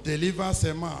 Wisdom delivers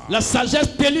a man. La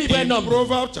sagesse délivre un homme.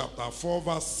 Proverbs chapter 4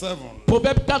 verse 7.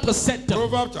 Proverbe 4:7.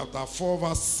 Proverbs chapter 4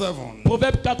 verse 7.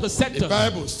 Proverbe 4:7. The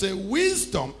Bible says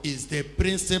wisdom is the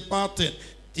principal thing.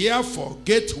 Therefore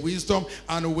get wisdom,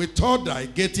 and with all thy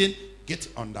getting, get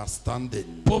understanding.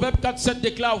 Proverbe 4:7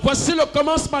 déclare: voici le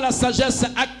commencement de la sagesse.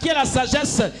 Acquiert la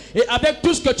sagesse, et avec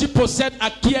tout ce que tu possèdes,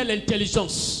 acquiert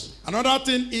l'intelligence. Another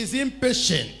thing is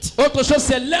impatient. Autre chose,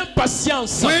 c'est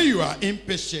l'impatience. When you are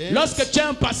impatient, Lorsque tu es you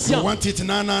impatient, want it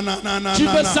na na na na na tu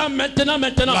veux na. ça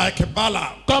maintenant. Like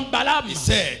Balaam, Comme Balaam, he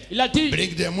said, il a dit,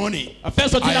 bring the money. fais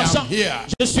sortir I l'argent. am here.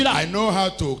 Je suis là. I know how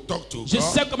to talk to Je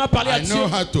God. sais comment parler à I Dieu. know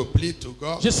how to plead to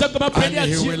God. Je sais comment plaider à And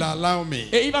he Dieu. will allow me.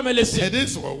 Et il va me laisser. And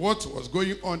this was what was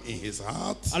going on in his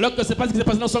heart. Alors que c'est pas ce qui s'est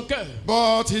passé dans son cœur.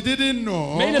 But he didn't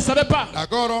know Mais il ne savait pas that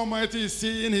God Almighty is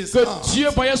seeing his que heart, Dieu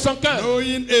voyait son cœur.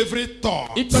 knowing every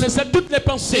thought. Il connaissait toutes les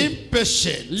pensées.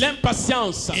 Impatient.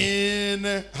 L'impatience.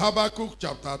 In Habakkuk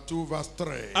chapter 2 verse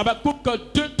 3. Habakkuk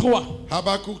 2:3.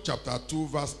 Habakkuk chapter 2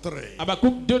 verse 3.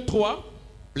 Habakkuk 2:3.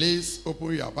 Please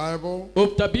open your Bible.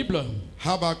 Ouvre ta Bible.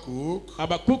 Habakkuk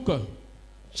Habakkuk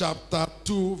chapter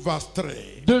 2 verse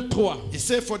 3. 2:3. He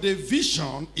said, for the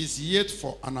vision is yet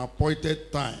for an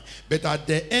appointed time, but at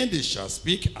the end it shall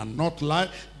speak and not lie.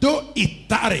 Though it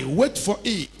tarry, wait for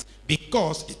it,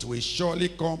 because it will surely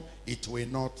come, it will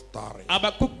not tarry.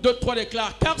 Habakkuk 2:3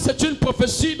 déclare, car c'est une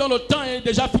prophétie dont le temps est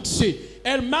déjà fixé.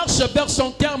 Elle marche vers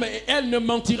son terme et elle ne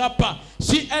mentira pas.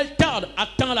 Si elle tarde,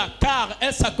 attends-la, car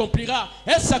elle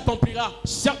s'accomplira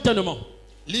certainement.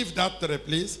 Leave that there,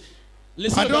 please.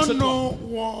 Laissez I le verset don't 3. know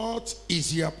what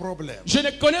is your problem. Je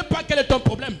ne connais pas quel est ton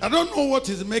problème. I don't know what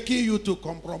is making you to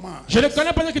compromise. Je ne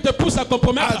connais pas ce qui te pousse à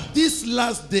compromettre. At this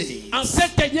last day, En ces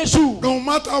derniers jours, no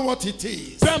matter what it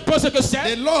is, peu importe ce que the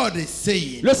c'est, Lord is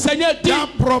saying, le Seigneur dit, that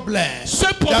problem ce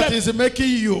that problème is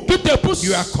making you, qui te pousse,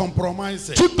 you are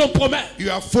compromising. tu compromets. You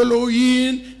are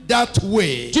following that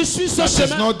way. Tu suis ce That is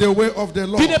chemin not the way of the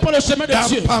Lord. qui n'est pas le chemin de That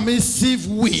Dieu. permissive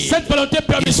way Cette volonté is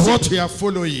permissive, what we are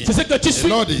following. c'est ce que tu The suis.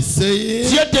 Lord is saying,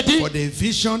 Dieu te dit, for the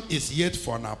vision is yet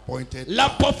for an appointed la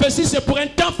time. prophétie c'est pour un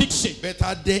temps fixé. But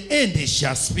at the end it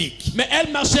shall speak. Mais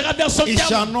elle marchera vers son It shall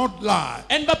terme. not lie.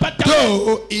 Elle ne va pas tarder.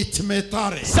 Though it may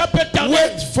tarry. Ça peut tarder.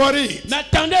 Wait for it. Mais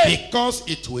attendez, Because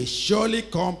it will surely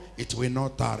come, it will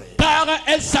not tarry. car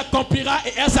elle s'accomplira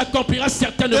et elle s'accomplira The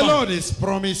certainement. Lord is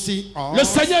promising us. Le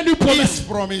Seigneur nous promet. He's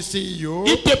promising you.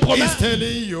 Il te promet. He's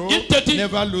telling you. Il te dit.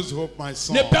 Never lose hope, my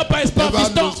son. Ne perds pas espoir, Never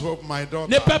fiston. lose hope, my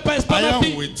daughter. Ne perds pas espoir, I ma am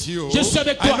fille. with you. Je suis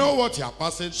avec I toi. know what you are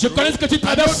passing Je through. connais ce que tu I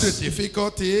know traverses. the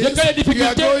difficulties Je connais les you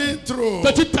are difficultés going through.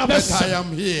 que tu traverses. But I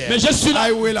am here. Mais je suis là.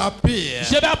 I will appear.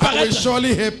 Je vais apparaître. I will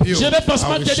surely help you. Je vais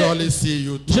forcément I will t'aider. surely see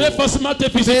you Je vais through. forcément te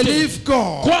visiter. Believe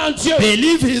God. Crois en Dieu.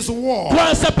 Believe His word.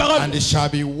 Crois en sa parole. And it shall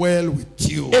be well with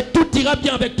you. Et tout ira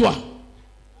bien avec toi.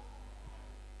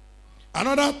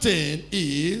 Another thing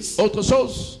is, Autre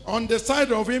chose, on the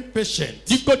side of impatience,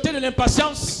 du côté de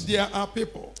l'impatience, there are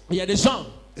people il y a des gens,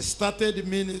 started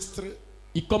ministry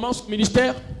ils commencent le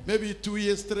ministère, maybe 2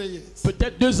 years, 3 years,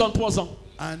 peut-être 2 ans, 3 ans.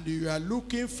 and you are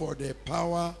looking for the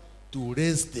power to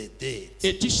raise the dead.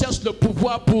 Et tu cherches le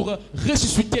pouvoir pour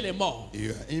ressusciter les morts.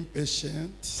 You are impatient.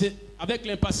 C'est avec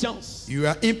l'impatience. You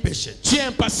are impatient. Tu es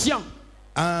impatient.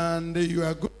 And you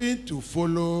are going to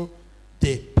follow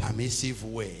the permissive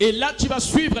way. Et là, tu vas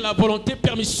suivre la volonté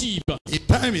permissive. If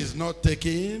time is not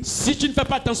taken, Si tu ne fais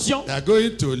pas attention, they are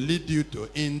going to lead you to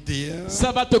India,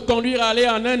 ça va te conduire à aller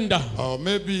en Inde. or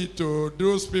maybe to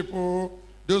those people,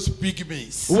 those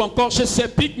pygmies Ou encore chez ces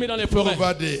pygmées dans les forêts.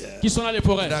 over there. Qui sont dans les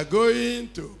forêts. They are going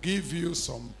to give you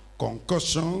some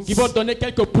concussions, Qui vont te donner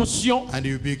quelques potions. and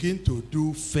you begin to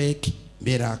do fake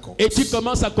miracles. Et tu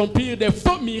commences à accomplir des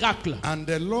faux miracles. And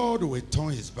the Lord will turn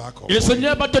his back on Et le you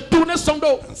Seigneur va te tourner son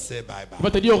dos. and say bye Il va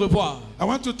bye. te dire au revoir. I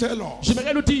want to tell us,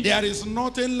 J'aimerais nous dire, there is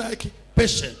nothing like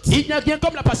patience. il n'y a rien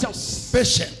comme la patience.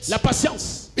 Patience. La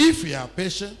patience. If you are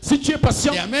patient, Si tu es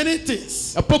patient, there are many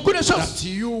things il y a beaucoup de choses that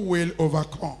you will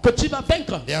overcome. que tu vas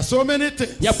vaincre. There are so many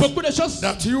things Il y a beaucoup de choses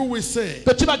that you will say,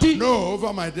 que tu vas dire, no,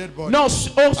 over my dead body. non,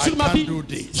 sur ma can't vie, do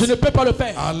this. je ne peux pas le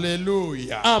faire.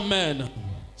 Hallelujah. Amen.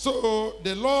 So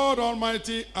the Lord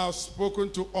Almighty has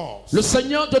spoken to us. Le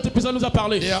Seigneur de Tout-Puissant nous a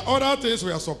parlé. There are other things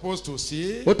we are supposed to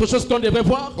see, Autre chose qu'on devrait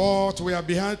voir, but we are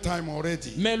behind time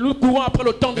already. mais nous courons après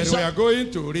le temps But we déjà. are going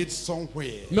to read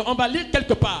somewhere Mais on va lire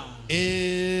quelque part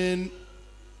in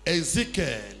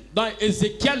Ezekiel. dans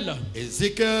Ézéchiel,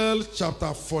 Ezekiel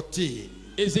chapter 14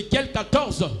 Ézéchiel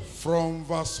 14, from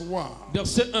verse 1,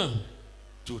 verset 1.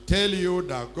 to tell you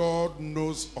that God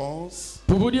knows us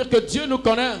Pour vous dire que Dieu nous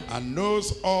connaît and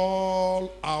knows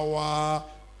all our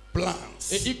et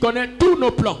plans. il connaît tous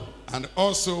nos plans. And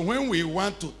also when we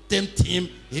want to tempt him,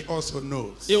 he also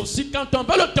knows. Et aussi quand on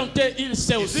va le tenter, il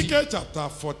sait aussi. Ezekiel chapter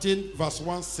 14 verse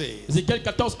 1 says, Ézéchiel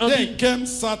 14, 1 Then dit, came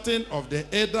certain of the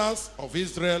elders of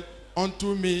Israel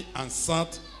unto me and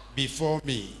sat before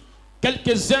me,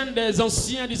 quelques-uns des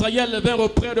anciens d'Israël vinrent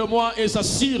auprès de moi et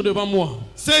s'assirent devant moi.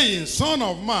 saying, Son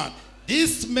of man,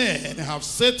 these men have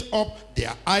set up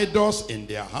their idols in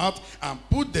their heart and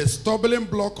put the stumbling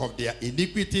block of their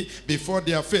iniquity before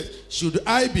their face. Should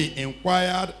I be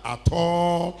inquired at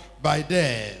all by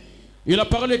them? Et la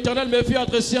parole éternelle me fut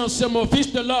adressée en ce mot,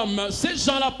 fils de l'homme. Ces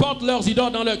gens-là portent leurs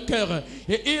idoles dans leur cœur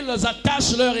et ils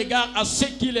attachent leur égard à ce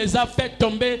qui les a fait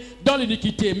tomber dans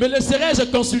l'iniquité. Me laisserai-je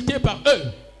consulter par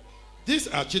eux? These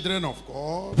are children of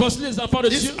God. Voici les enfants de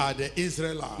These Dieu. are the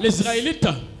Israelites. Les Israélites.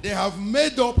 They have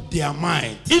made up their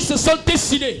mind Ils se sont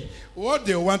décidés what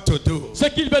they want to do. ce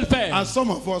qu'ils veulent faire. And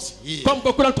some of us here, Comme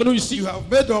beaucoup d'entre nous ici. you have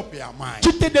made up your mind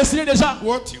Tu t'es décidé déjà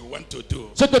what you want to do.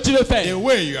 ce que tu veux The faire.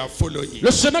 way you are following. Le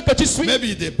chemin que tu suis.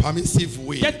 Maybe the permissive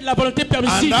way. Peut-être la volonté And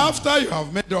permissive. after you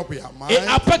have made up your Et mind,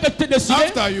 après que tu t'es décidé,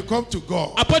 after you come to God,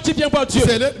 après tu viens voir Dieu.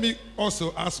 say, let me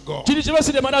also ask God. Tu dis, je vais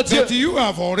aussi demander à Dieu. But you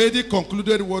have already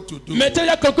concluded what to do. Mais tu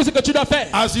as conclu ce que tu dois faire.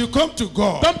 As you come to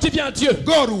God, Comme tu viens à Dieu,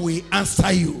 God will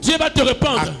answer you Dieu va te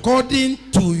répondre according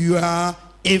to your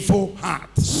evil heart.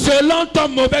 selon ton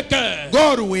mauvais cœur.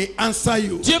 God will answer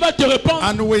you Dieu va te répondre.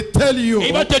 and will tell you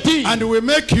Il va te dire. and will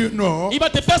make you know Il va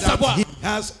te faire that savoir he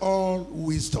has all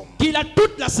wisdom. qu'il a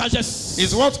toute la sagesse.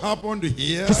 Is what happened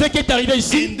here. C'est ce qui est arrivé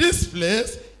ici. In this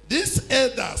place, these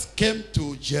elders came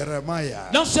to Jeremiah.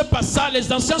 Dans ce passage,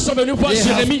 les anciens sont venus voir They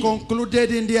Jérémie. have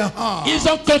concluded in their heart. Ils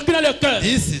ont conclu dans leur cœur.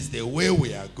 This is the way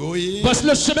we are going. Voici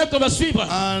le chemin qu'on va suivre.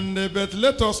 And but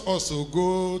let us also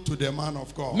go to the man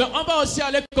of God. Mais on va aussi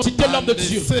aller consulter l'homme de And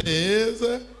Dieu. it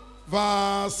says,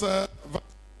 verse,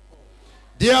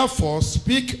 therefore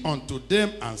speak unto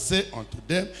them and say unto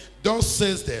them, thus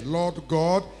says the Lord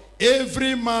God,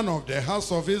 every man of the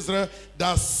house of Israel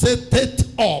that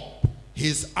setteth up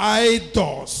his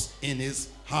idols in his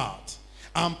heart,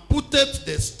 and putteth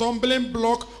the stumbling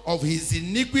block of his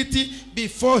iniquity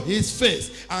before his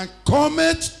face, and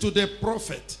cometh to the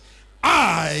prophet,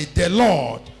 I, the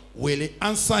Lord, will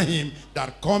answer him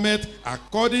that cometh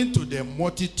according to the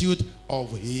multitude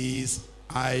of his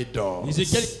idols.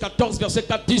 Ézéchiel 14, verset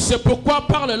 4 dit, c'est pourquoi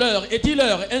parle-leur et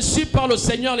dis-leur, ainsi parle le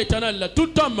Seigneur l'Éternel, tout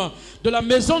homme de la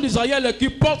maison d'Israël qui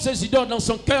porte ses idoles dans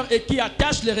son cœur et qui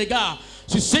attache les regards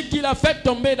sur ce qu'il a fait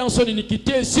tomber dans son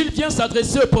iniquité, s'il vient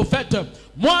s'adresser au prophète,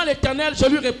 moi l'Éternel, je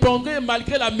lui répondrai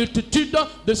malgré la multitude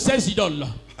de ses idoles.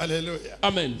 Hallelujah.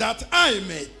 Amen. That I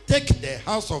may take the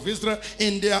house of Israel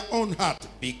in their own heart,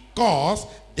 because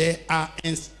they are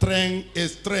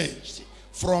estranged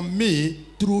from me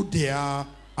through their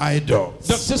idols.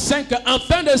 Verset 5,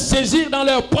 afin de saisir dans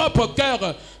leur propre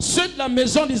cœur ceux de la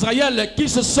maison d'Israël qui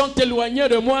se sont éloignés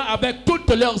de moi avec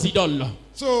toutes leurs idoles.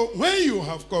 So when you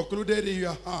have concluded in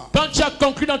your heart Quand tu as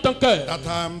conclu dans ton cœur that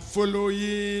I'm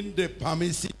following the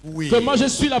permissive way, que moi je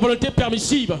suis la volonté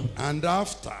permissive, and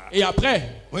after, et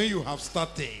après, when you have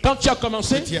started quand tu as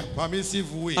commencé with your permissive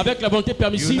way, avec la volonté you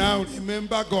permissive, now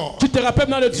remember God. tu te rappelles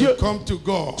maintenant de You Dieu, come to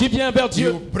God. tu viens vers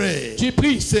Dieu, You pray. tu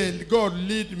pries, You say, God,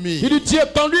 lead me. il dit Dieu,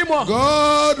 conduis-moi.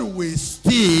 God will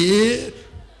still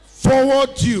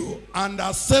forward you and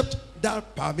accept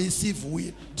that permissive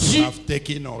will you have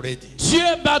taken already. Dieu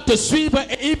va te suivre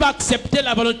et il va accepter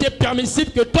la volonté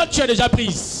permissive que toi tu as déjà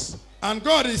prise. And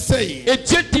God is saying, Et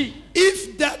Dieu dit,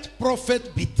 if that prophet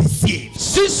be deceived,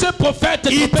 si ce prophète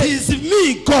est it trompé, is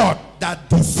me, God, that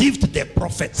deceived the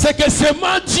prophet. c'est que c'est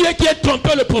moi Dieu qui ai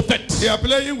trompé le prophète. They are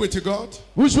playing with God.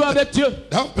 Vous jouez avec Dieu,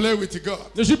 Don't play with God.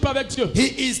 ne joue pas avec Dieu.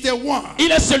 He is the one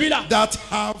Il est celui-là that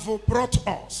have brought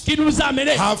us, qui nous a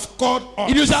amenés, have called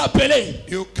il us. nous a appelés.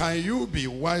 Can you be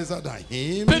wiser than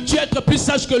him? Peux-tu être plus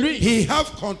sage que lui? He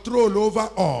have control over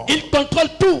all. Il contrôle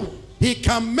tout. He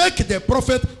can make the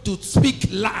prophet to speak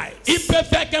lies. Il peut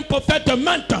faire qu'un prophète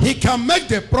mente. He can make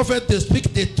the prophet to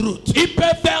speak the truth. Il peut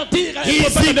faire dire à He un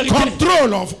is prophète la in vérité.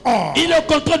 control of all. Il est au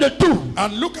contrôle de tout.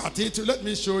 And look at it. Let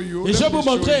me show you. Et je vais Let vous me show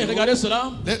montrer, you. regardez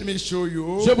cela. Let me show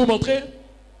you. Je vais vous montrer.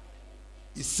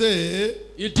 He said,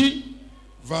 Il dit,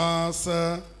 verse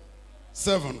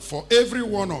 7, for every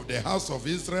one of the house of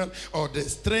Israel or the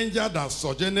stranger that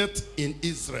sojourneth in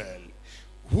Israel,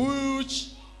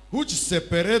 which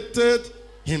separated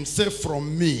himself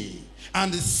from me,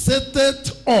 and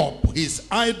setteth up his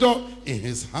idol in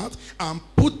his heart, and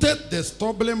putteth the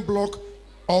stumbling block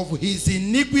of his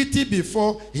iniquity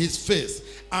before his face,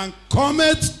 and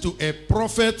cometh to a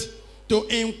prophet to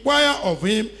inquire of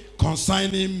him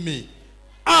concerning me.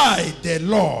 I, the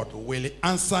Lord, will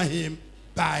answer him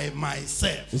by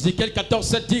myself. Ézéchiel 14,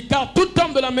 7 dit, car tout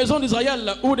homme de la maison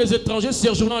d'Israël ou des étrangers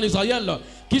séjournant en Israël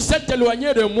qui s'est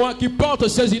éloigné de moi, qui porte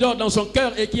ses idoles dans son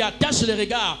cœur et qui attache les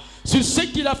regards sur ce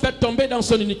qu'il a fait tomber dans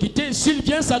son iniquité, s'il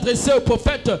vient s'adresser au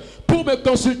prophète pour me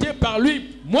consulter par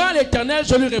lui, moi l'Éternel,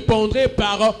 je lui répondrai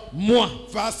par moi.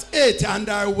 Verse 8, and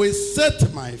I will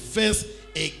set my face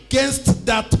against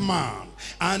that man,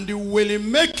 and will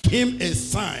make him a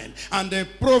sign and a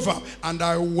proverb, and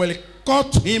I will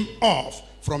cut him off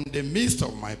from the midst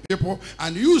of my people,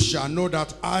 and you shall know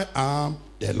that I am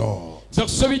the Lord.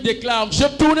 Verset 8 déclare, je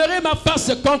tournerai ma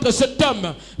face contre cet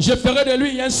homme, je ferai de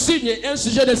lui un signe et un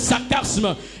sujet de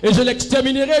sarcasme, et je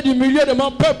l'exterminerai du milieu de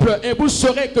mon peuple, et vous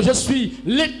saurez que je suis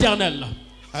l'Éternel.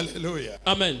 Hallelujah.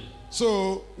 Amen.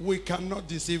 So we cannot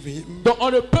deceive him. Donc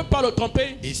on ne peut pas le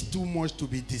tromper. It's too much to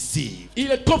be deceived. Il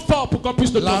est trop fort pour qu'on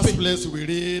puisse le tromper. Last place we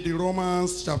read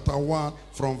Romans chapter 1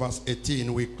 from verse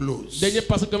 18. We close. Dernier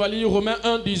passage qu'on va lire, Romains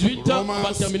 1, 18. On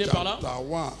va terminer par là. Chapter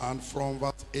 1 and from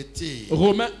verse 18.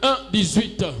 Romains 1,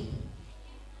 18.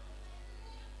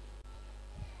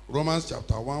 Romans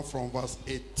chapter 1 from verse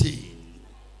 18.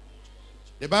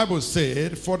 The Bible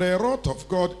said, for the wrath of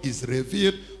God is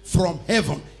revealed from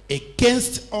heaven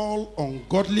against all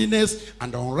ungodliness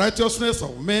and unrighteousness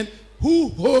of men who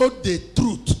hold the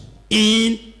truth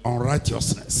in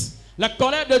unrighteousness. La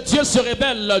colère de Dieu se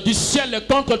révèle du ciel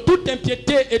contre toute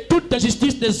impiété et toute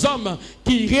injustice des hommes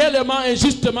qui réellement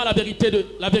injustement la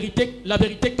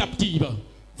vérité captive.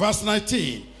 Verse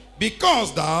 19.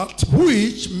 Because that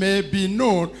which may be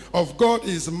known of God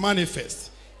is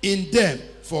manifest in them,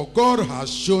 for God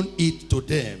has shown it to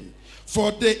them.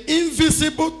 For the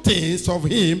invisible things of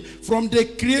him from the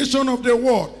creation of the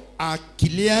world are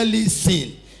clearly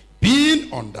seen,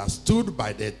 being understood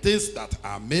by the things that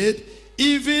are made,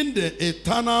 even the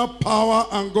eternal power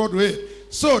and Godhead,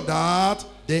 so that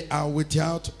they are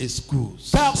without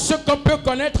excuse. Car ce qu'on peut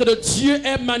connaître de Dieu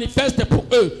est manifeste pour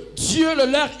eux, Dieu le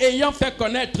leur ayant fait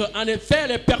connaître. En effet,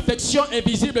 les perfections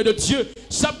invisibles de Dieu,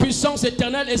 sa puissance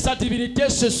éternelle et sa divinité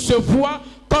se voient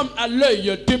comme à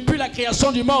l'œil depuis la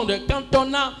création du monde.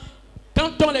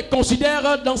 Quand on les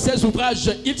considère dans ses ouvrages,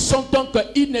 ils sont donc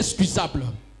inexcusables.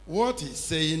 What he's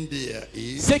saying there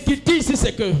is, ce qu'il dit ici,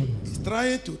 c'est que he's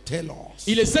trying to tell us,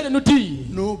 il essaie de nous dire,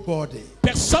 nobody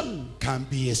personne can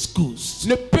be excused.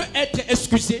 Ne peut être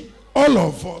excusé. All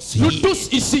of us nous here, tous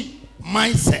ici,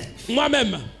 myself,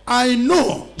 moi-même, I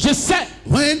know, je sais,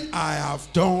 when I have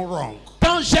done wrong.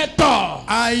 Quand j'ai tort,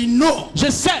 I know,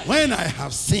 je sais, when I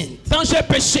have sinned. Quand j'ai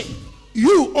péché,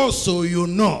 you also you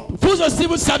know. Vous aussi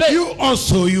vous savez. You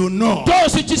also you know. Toi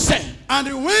aussi tu sais. And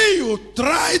when you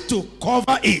try to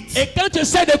cover it, et quand tu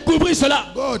essaies de couvrir cela,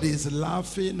 God is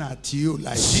laughing at you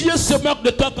like Dieu this. se moque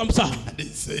de toi comme ça. And he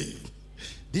say,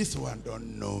 this one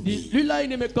don't know me. Lui là il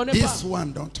ne me connaît This pas.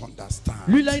 one don't understand.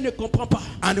 Lui là il ne comprend pas.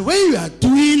 And when you are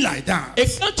doing like that, et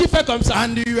quand tu fais comme ça,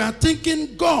 and you are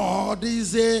thinking God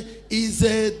is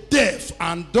a deaf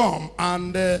and dumb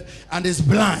and is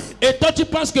blind, et toi tu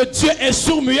penses que Dieu est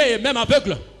sourd, muet et même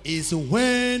aveugle, is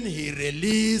when he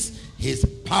released his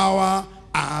power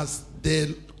as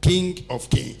the King of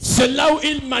Kings. C'est là où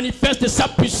il manifeste sa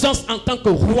puissance en tant que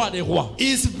roi des rois.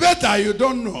 It's better you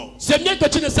don't know. C'est mieux que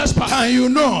tu ne saches pas. Than you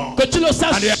know. Que tu le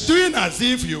saches. And you are doing as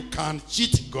if you can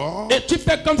cheat God. Et tu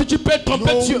fais comme si tu peux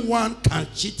tromper Dieu. No one can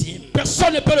cheat him.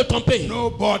 Personne ne peut le tromper.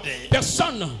 Nobody.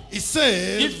 Personne. It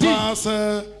says, il dit,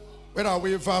 where are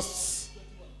we? Verse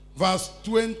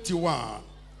 21.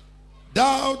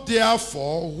 Thou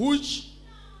therefore which,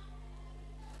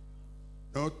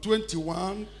 no,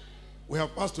 21. We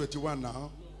have passed 21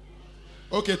 now.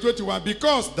 Okay, 21.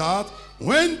 Because that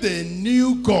when they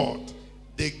knew God,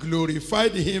 they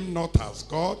glorified him not as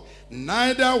God,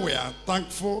 neither were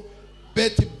thankful,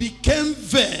 but became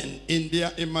vain in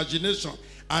their imagination,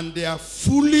 and their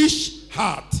foolish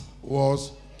heart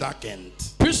was darkened.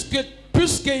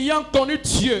 Puisqu'ayant connu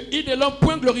Dieu, ils ne l'ont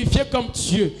point glorifié comme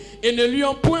Dieu et ne lui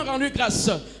ont point rendu grâce,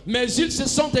 mais ils se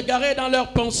sont égarés dans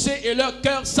leurs pensées et leur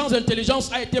cœur sans intelligence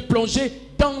a été plongé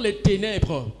dans les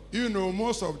ténèbres. You know,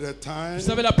 most of the time, vous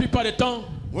savez, la plupart du temps,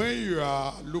 when you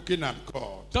are looking at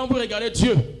God, quand vous regardez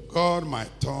Dieu, God might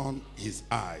turn his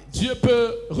eyes. Dieu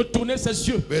peut retourner ses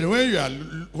yeux. But when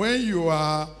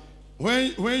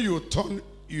you turn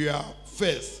your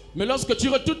face, mais lorsque tu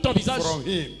retournes ton visage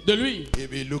de lui,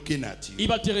 il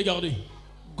va te regarder.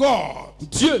 God,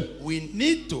 Dieu, we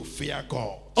need to fear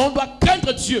God. On doit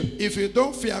craindre Dieu. If you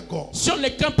don't fear God, si on ne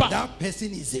craint pas, that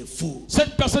person is a fool.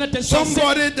 Cette personne est insensée.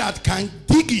 Somebody that can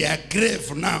dig your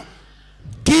grave now,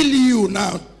 kill you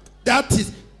now, that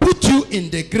is put you in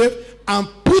the grave and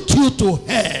put you to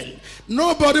hell.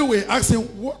 Nobody will ask him,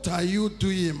 what are you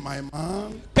doing, my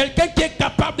man? Quelqu'un qui est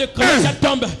capable de creuser cette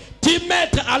tombe, t'y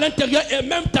mettre à l'intérieur et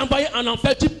même t'envoyer en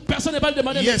enfer, personne ne va le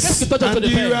demander. Yes, qu'est-ce que toi tu es en train de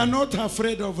faire? You are not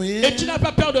afraid of him. Et tu n'as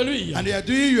pas peur de lui. And you are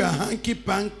doing your hanky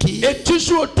panky. Et tu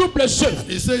joues au double jeu.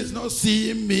 He says he's not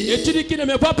seeing me. Et tu dis qu'il ne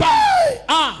me voit pas.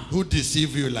 Ah. Who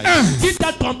deceive you like this? Qui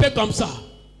t'a trompé comme ça?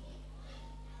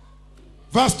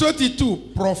 Verse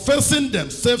 22, professing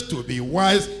themselves to be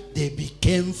wise, they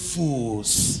became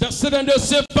fools. Verset 22,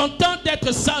 se vantant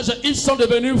d'être sages, ils sont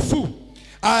devenus fous.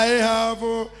 I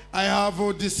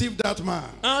have deceived that man.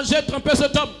 J'ai trompé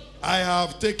cet homme. I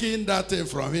have taken that thing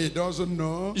from him. He doesn't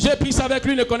know. J'ai pris ça avec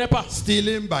lui, il ne connaît pas.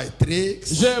 Stealing by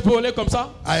tricks. J'ai volé comme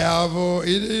ça. I have.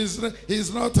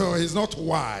 He's not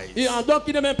wise. Et donc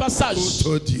il n'est même pas sage. Who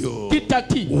told you? Qui t'a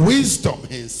dit? Wisdom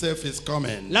himself is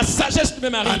coming. La sagesse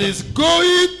lui-même arrive. And is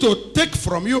going to take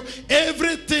from you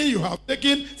everything you have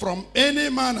taken from any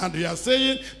man, and you are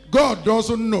saying God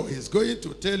doesn't know. He's going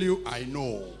to tell you, I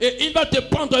know. Et il va te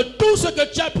prendre tout ce que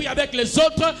tu as pris avec les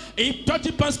autres, et toi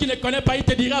tu penses qu'il ne connaît pas, il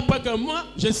te dira pas que moi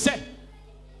je sais.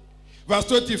 Verse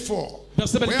 24.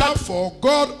 Verset 24. Wherefore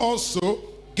God also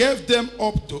gave them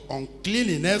up to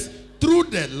uncleanness through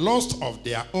the lust of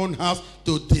their own hearts,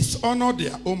 to dishonor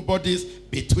their own bodies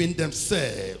between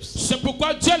themselves. C'est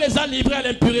pourquoi Dieu les a livrés à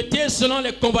l'impureté selon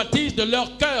les convoitises de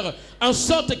leur cœur, en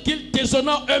sorte qu'ils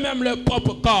déshonorent eux-mêmes leur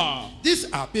propre corps. These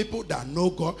are people that know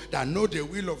God, that know the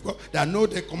will of God, that know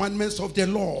the commandments of the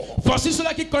Lord. Voici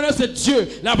ceux-là qui connaissent Dieu,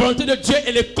 la volonté de Dieu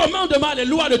et les commandements, les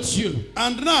lois de Dieu.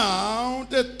 And now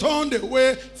they turned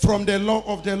away from the law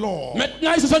of the Lord.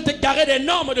 Maintenant, ils se sont égarés des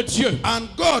normes de Dieu. And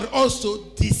God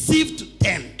also deceived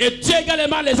them. Et Dieu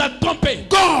également les a trompés.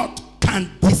 God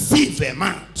can deceive a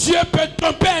man. Dieu peut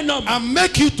tromper un homme. And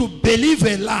make you to believe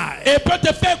a lie. Et peut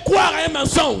te faire croire à un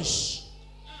mensonge.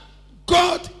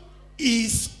 God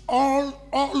is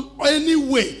any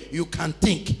way you can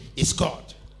think is God.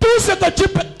 Tout ce que tu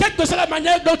peux, quelle que soit la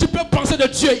manière dont tu peux penser de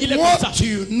Dieu, il est comme ça. What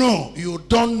you know, you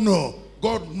don't know.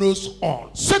 God knows all.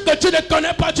 Ce que tu ne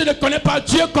connais pas, tu ne connais pas.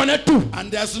 Dieu connaît tout. And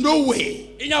there's no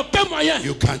way il n'y a aucun moyen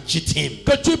you can cheat him.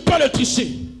 Que tu peux le tricher.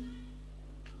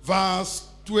 Verse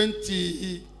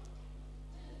 25.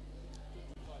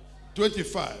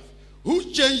 Who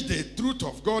changed the truth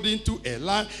of God into a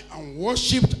lie and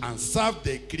worshipped and served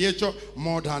the creature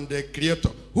more than the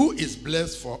creator, who is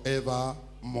blessed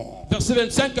forevermore. Verset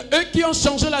 25. Eux qui ont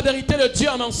changé la vérité de Dieu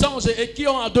en mensonge et qui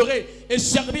ont adoré et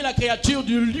servi la créature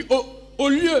au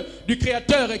lieu du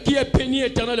Créateur qui est béni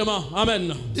éternellement.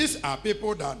 Amen. These are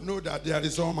people that know that there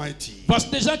is Almighty. Parce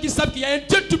que des gens qui savent qu'il y a un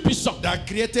Dieu tout-puissant. That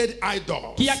created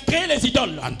idols. Qui a créé les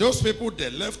idoles. And those people,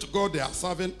 they left God, they are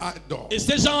serving idols. Et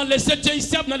ces gens ont laissé Dieu, ils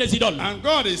servent dans les idoles. And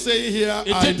God is saying here,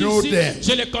 et I know ici, them.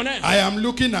 Je les connais. I am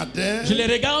looking at them. Je les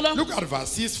regarde. Look at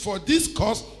verse 6. For this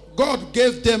cause, God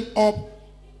gave them up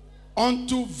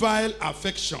unto vile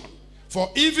affection. For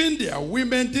even their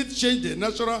women did change the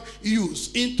natural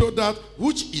use into that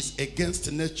which is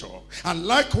against nature. And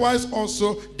likewise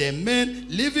also the men,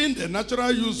 leaving the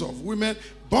natural use of women,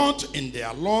 burnt in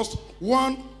their lust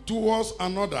one towards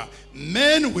another,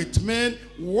 men with men,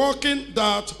 working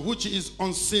that which is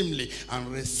unseemly, and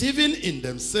receiving in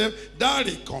themselves that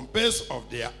recompense of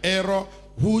their error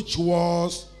which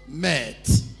was met.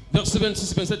 Verset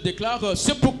 26-27 déclare,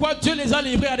 c'est pourquoi Dieu les a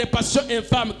livrés à des passions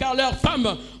infâmes, car leurs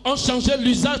femmes ont changé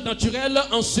l'usage naturel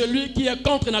en celui qui est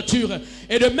contre nature.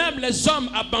 Et de même, les hommes,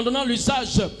 abandonnant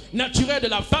l'usage naturel de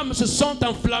la femme, se sont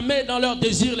enflammés dans leurs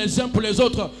désirs les uns pour les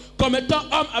autres, commettant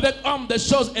homme avec homme des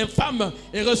choses infâmes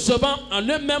et recevant en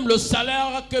eux-mêmes le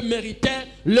salaire que méritaient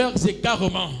leurs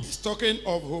égarements. He's talking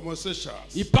of homosexuals.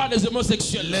 Il parle des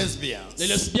homosexuels, lesbians. Les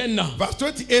lesbiennes. Verse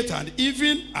 28, and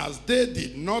even as they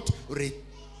did not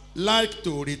like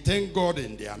to retain God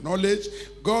in their knowledge,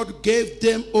 God gave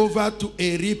them over to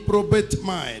a reprobate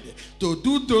mind to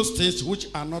do those things which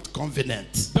are not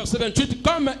convenient. Verset 28,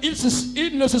 comme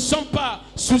ils ne se sont pas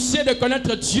souciés de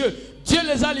connaître Dieu, Dieu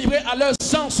les a livrés à leur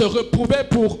sens reprouvé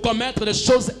pour commettre des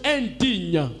choses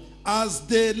indignes. As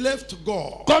they left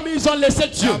God, comme ils ont laissé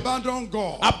Dieu,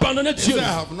 abandonné Dieu, they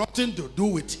have nothing to do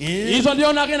with him. Ils ont dit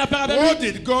on n'a rien à faire avec lui. What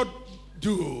did God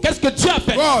do? Qu'est-ce que Dieu a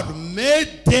fait? God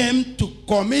made them to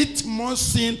commit more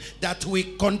sin that we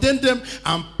condemn them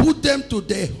and put them to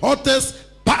the hottest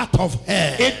part of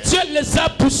hell. Et Dieu les a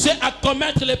poussés à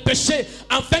commettre les péchés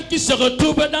afin qu'ils se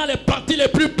retrouvent dans les parties les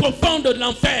plus profondes de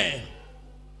l'enfer.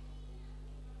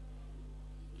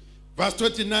 Verse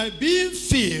 29, being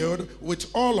filled with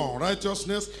all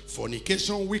unrighteousness,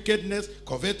 fornication, wickedness,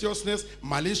 covetousness,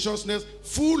 maliciousness,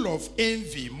 full of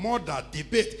envy, murder,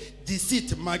 debate,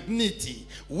 deceit, malignity,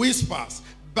 whispers,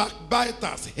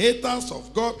 backbiters, haters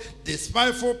of God,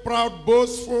 despiteful, proud,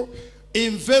 boastful,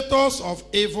 inventors of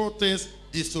evil things,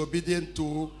 disobedient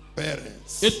to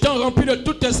parents. Étant rempli de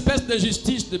toute espèce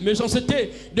d'injustice, de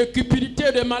méchanceté, de cupidité,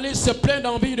 de malice, plein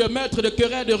d'envie, de maître, de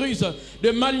querelle, de ruse,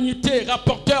 de malignité,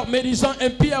 rapporteur, médisant,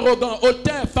 impie, arrogant,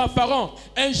 hautain, fanfaron,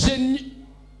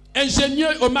 ingénieux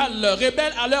au mal,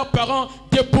 rebelles à leurs parents,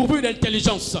 dépourvus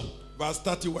d'intelligence. Verse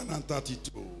 31 and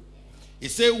 32. He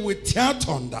said, without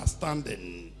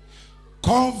understanding,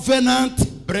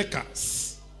 covenant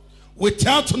breakers,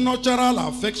 without natural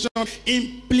affection,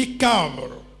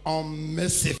 implacable,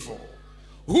 unmerciful,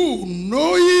 who,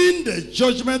 knowing the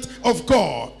judgment of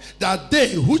God, that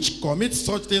they which commit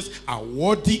such things are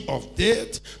worthy of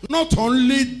death, not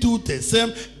only do the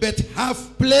same, but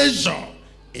have pleasure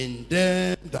in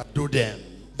them that do them.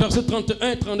 Verset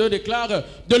 31 et 32 déclare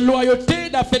de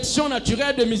loyauté, d'affection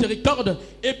naturelle, de miséricorde,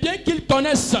 et bien qu'ils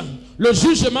connaissent le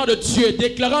jugement de Dieu,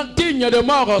 déclarant digne de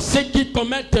mort ceux qui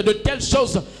commettent de telles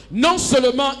choses, non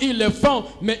seulement ils le font,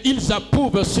 mais ils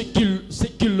approuvent ceux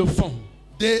qui le font.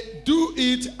 They do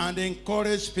it and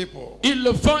encourage people. Ils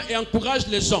le font et encouragent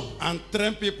les gens. And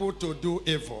train people to do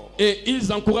evil. Et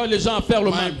ils encouragent les gens à faire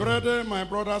le mal. My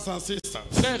brothers and sisters.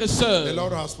 Frères et sœurs. The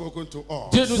Lord has spoken to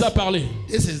us. Dieu nous a parlé.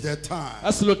 This is the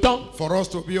time. C'est le temps. For us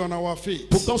to be on our feet.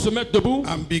 Pour qu'on se mette debout.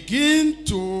 And begin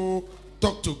to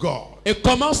talk to God. Et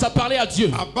commence à parler à Dieu.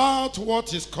 About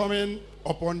what is coming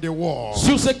upon the world.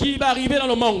 Sur ce qui va arriver dans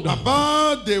le monde.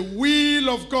 About the will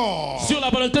of God. Sur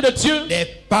la volonté de Dieu. The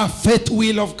perfect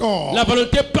will of God. La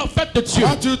volonté parfaite de Dieu. I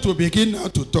want you to begin now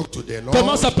to talk to the Lord.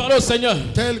 Commence à parler au Seigneur.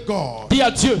 Tell God. Dis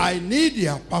à Dieu. I need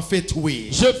your perfect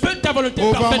will. Je veux ta volonté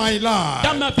parfaite my life.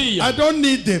 dans ma vie. I don't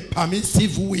need the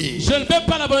permissive will. Je ne veux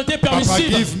pas la volonté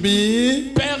permissive. Papa, give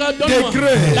me Père, donne-moi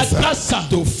la grâce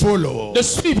to follow de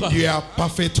suivre your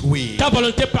perfect will. ta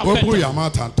volonté parfaite. Open your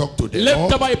mouth and talk to the Lève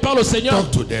Lord. ta main et parle au Seigneur.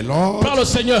 Talk to the Lord. Parle au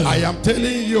Seigneur. I am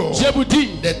telling you, je vous dis,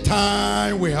 the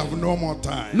time we have no more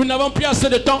time. Nous n'avons plus assez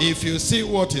de temps. If you see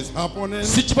what is happening,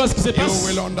 si tu vois ce qui se passe, you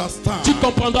will understand. Tu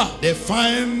comprendras. The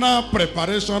final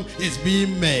preparation is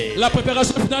being made. La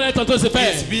préparation finale est en train de se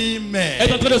faire. It's being made.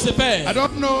 Est en train de se faire. I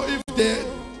don't know if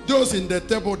those in the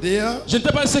table there. Je ne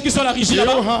sais pas ceux qui sont à la régie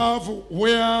là-bas. You have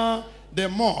where the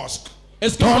mosque.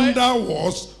 Thunder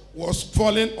was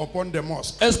falling upon the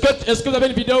mosque. Est-ce que vous avez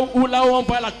une vidéo où là où on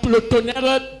voit le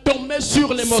tonnerre tomber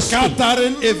sur les mosquées?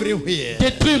 Scattering everywhere.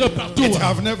 Détruire partout. It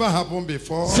have never happened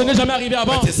before. Ce n'est jamais arrivé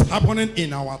avant. But it's happening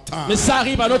in our time. Mais ça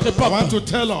arrive à notre époque. I want to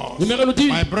tell us,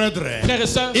 my brethren, frères et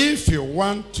sœurs, if you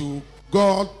want to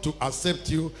God to accept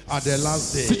you at the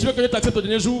last day. Si tu veux que Dieu t'accepte au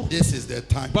dernier jour, this is the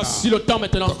time. Voici le temps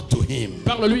maintenant. Talk to him.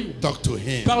 Parle-lui. Talk to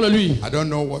him. Parle-lui. I don't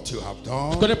know what you have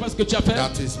done. Je connais pas ce que tu as fait.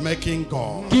 That is making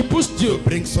God qui pousse Dieu to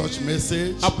bring such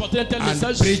message apporter un tel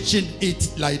message preaching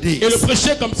it like this. Et le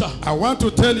prêcher comme ça. I want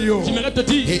to tell you, j'aimerais te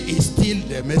dire, he is still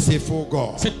the merciful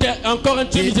God. C'est encore un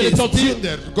Dieu miséricordieux. He is still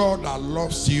the God that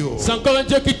loves you. C'est encore un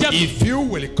Dieu qui t'aime. If you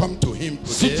will come to him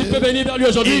today, si tu peux venir vers lui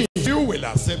aujourd'hui, if you will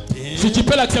accept him, si tu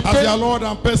peux l'accepter, as your Lord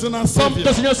and personal Savior,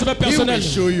 ton Seigneur serait personnel. He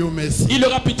will show you mercy. Il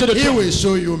aura pitié de toi. He will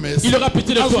show you mercy. Il aura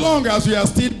pitié de toi. As long as you are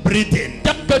still breathing,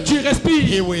 tant que tu respires,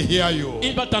 he will hear you.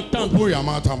 Il va t'entendre. Open your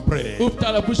mouth and pray. Ouvre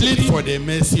ta bouche. Plead for the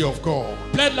mercy of God.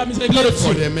 Plaide la miséricorde de Dieu.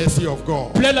 For the mercy of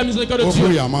God. Plaide la miséricorde de Dieu.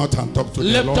 Open your mouth and talk to the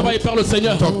Lève Lord. ta main et parle au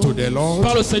Seigneur. Talk to the Lord.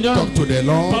 Parle au Seigneur. Talk to the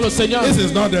Lord. Parle au Seigneur. This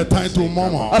is not the time to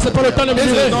murmur. C'est pas le temps de This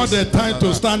murmurer. is not the time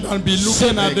to stand and be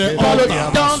looking at the pas le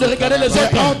altar. temps de regarder les The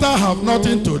autres. altar have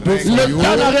nothing to do with you. Le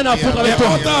temps n'a rien à foutre avec The toi.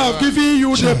 altar have given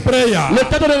you the prayer. Le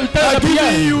temps de la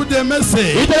prière. Giving you the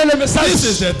message. Il donne le message. This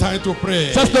is the time to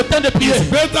pray. Ça c'est le temps de prier. It's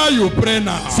better you pray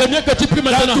now. C'est mieux que tu pries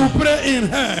maintenant. Than to pray in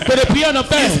hell. Que de prier en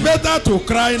enfer. It's better to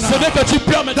cry now. C'est mieux que tu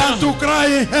pleures maintenant. Than to cry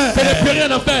in hell. Que de prier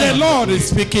en enfer. The Lord is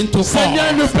speaking to us.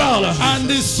 Seigneur nous parle. And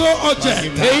it's so urgent.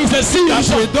 Et il est si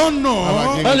that we don't know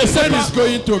on ne sait when pas it's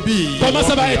going to be. Comment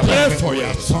ça va être. Pray for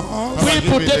your sons. Prie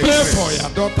pour tes Pray fils. for your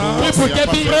daughters. Prie pour tes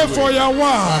filles. Pray for your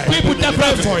wife. Prie pour ta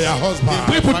Pray femme. for your husband.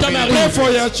 Prie pour ta mari. Pray for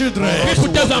your children. Prie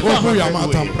pour tes enfants. Open your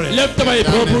mouth and pray. Lève ta main et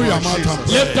prie. Open your mouth and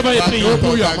pray. Lève ta main et prie.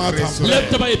 Open your mouth and pray. Lève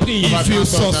ta main et prie. If you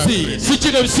succeed, si tu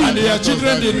réussis, and your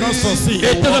children did not succeed,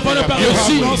 et tes enfants n'ont pas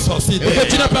réussi, you have not succeeded. et que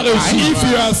tu n'as pas réussi, And if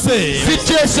you are saved, si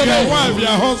tu es sauvé, your wife,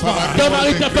 your husband, ton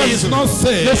mari, ta femme is not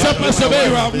saved, ne sont pas sauvés,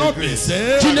 you have not been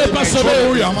saved, tu n'es pas sauvé,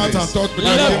 open your mouth and talk to the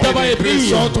lève ta main et Lord. prie.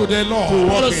 Shout to the Lord.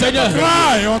 Pour le Seigneur.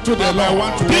 Cry unto the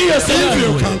Lord. Prie au Seigneur. If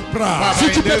you can cry, Si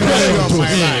tu peux pray pleurer, unto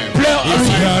him. pleure à He's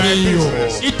lui. hearing you.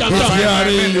 Il t'entend. He's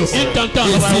hearing you. Il t'entend.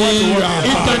 He's seeing you.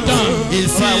 Il t'entend.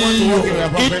 He's seeing you.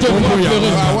 Il te voit Open your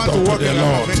pleurer. mouth and talk to the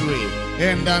Lord.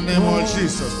 In the name of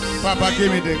Jesus, Papa,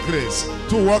 give me the grace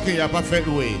to walk in your perfect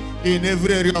way in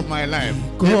every area of my life,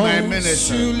 in my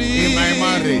ministry, in my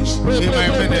marriage, in my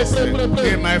ministry,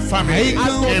 in my family, in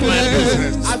my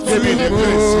business. Give me the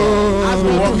grace, Lord,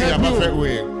 to walk in your perfect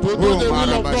way. To do the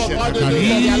will of God, all the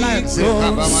days of your life. To do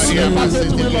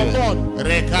the will of God.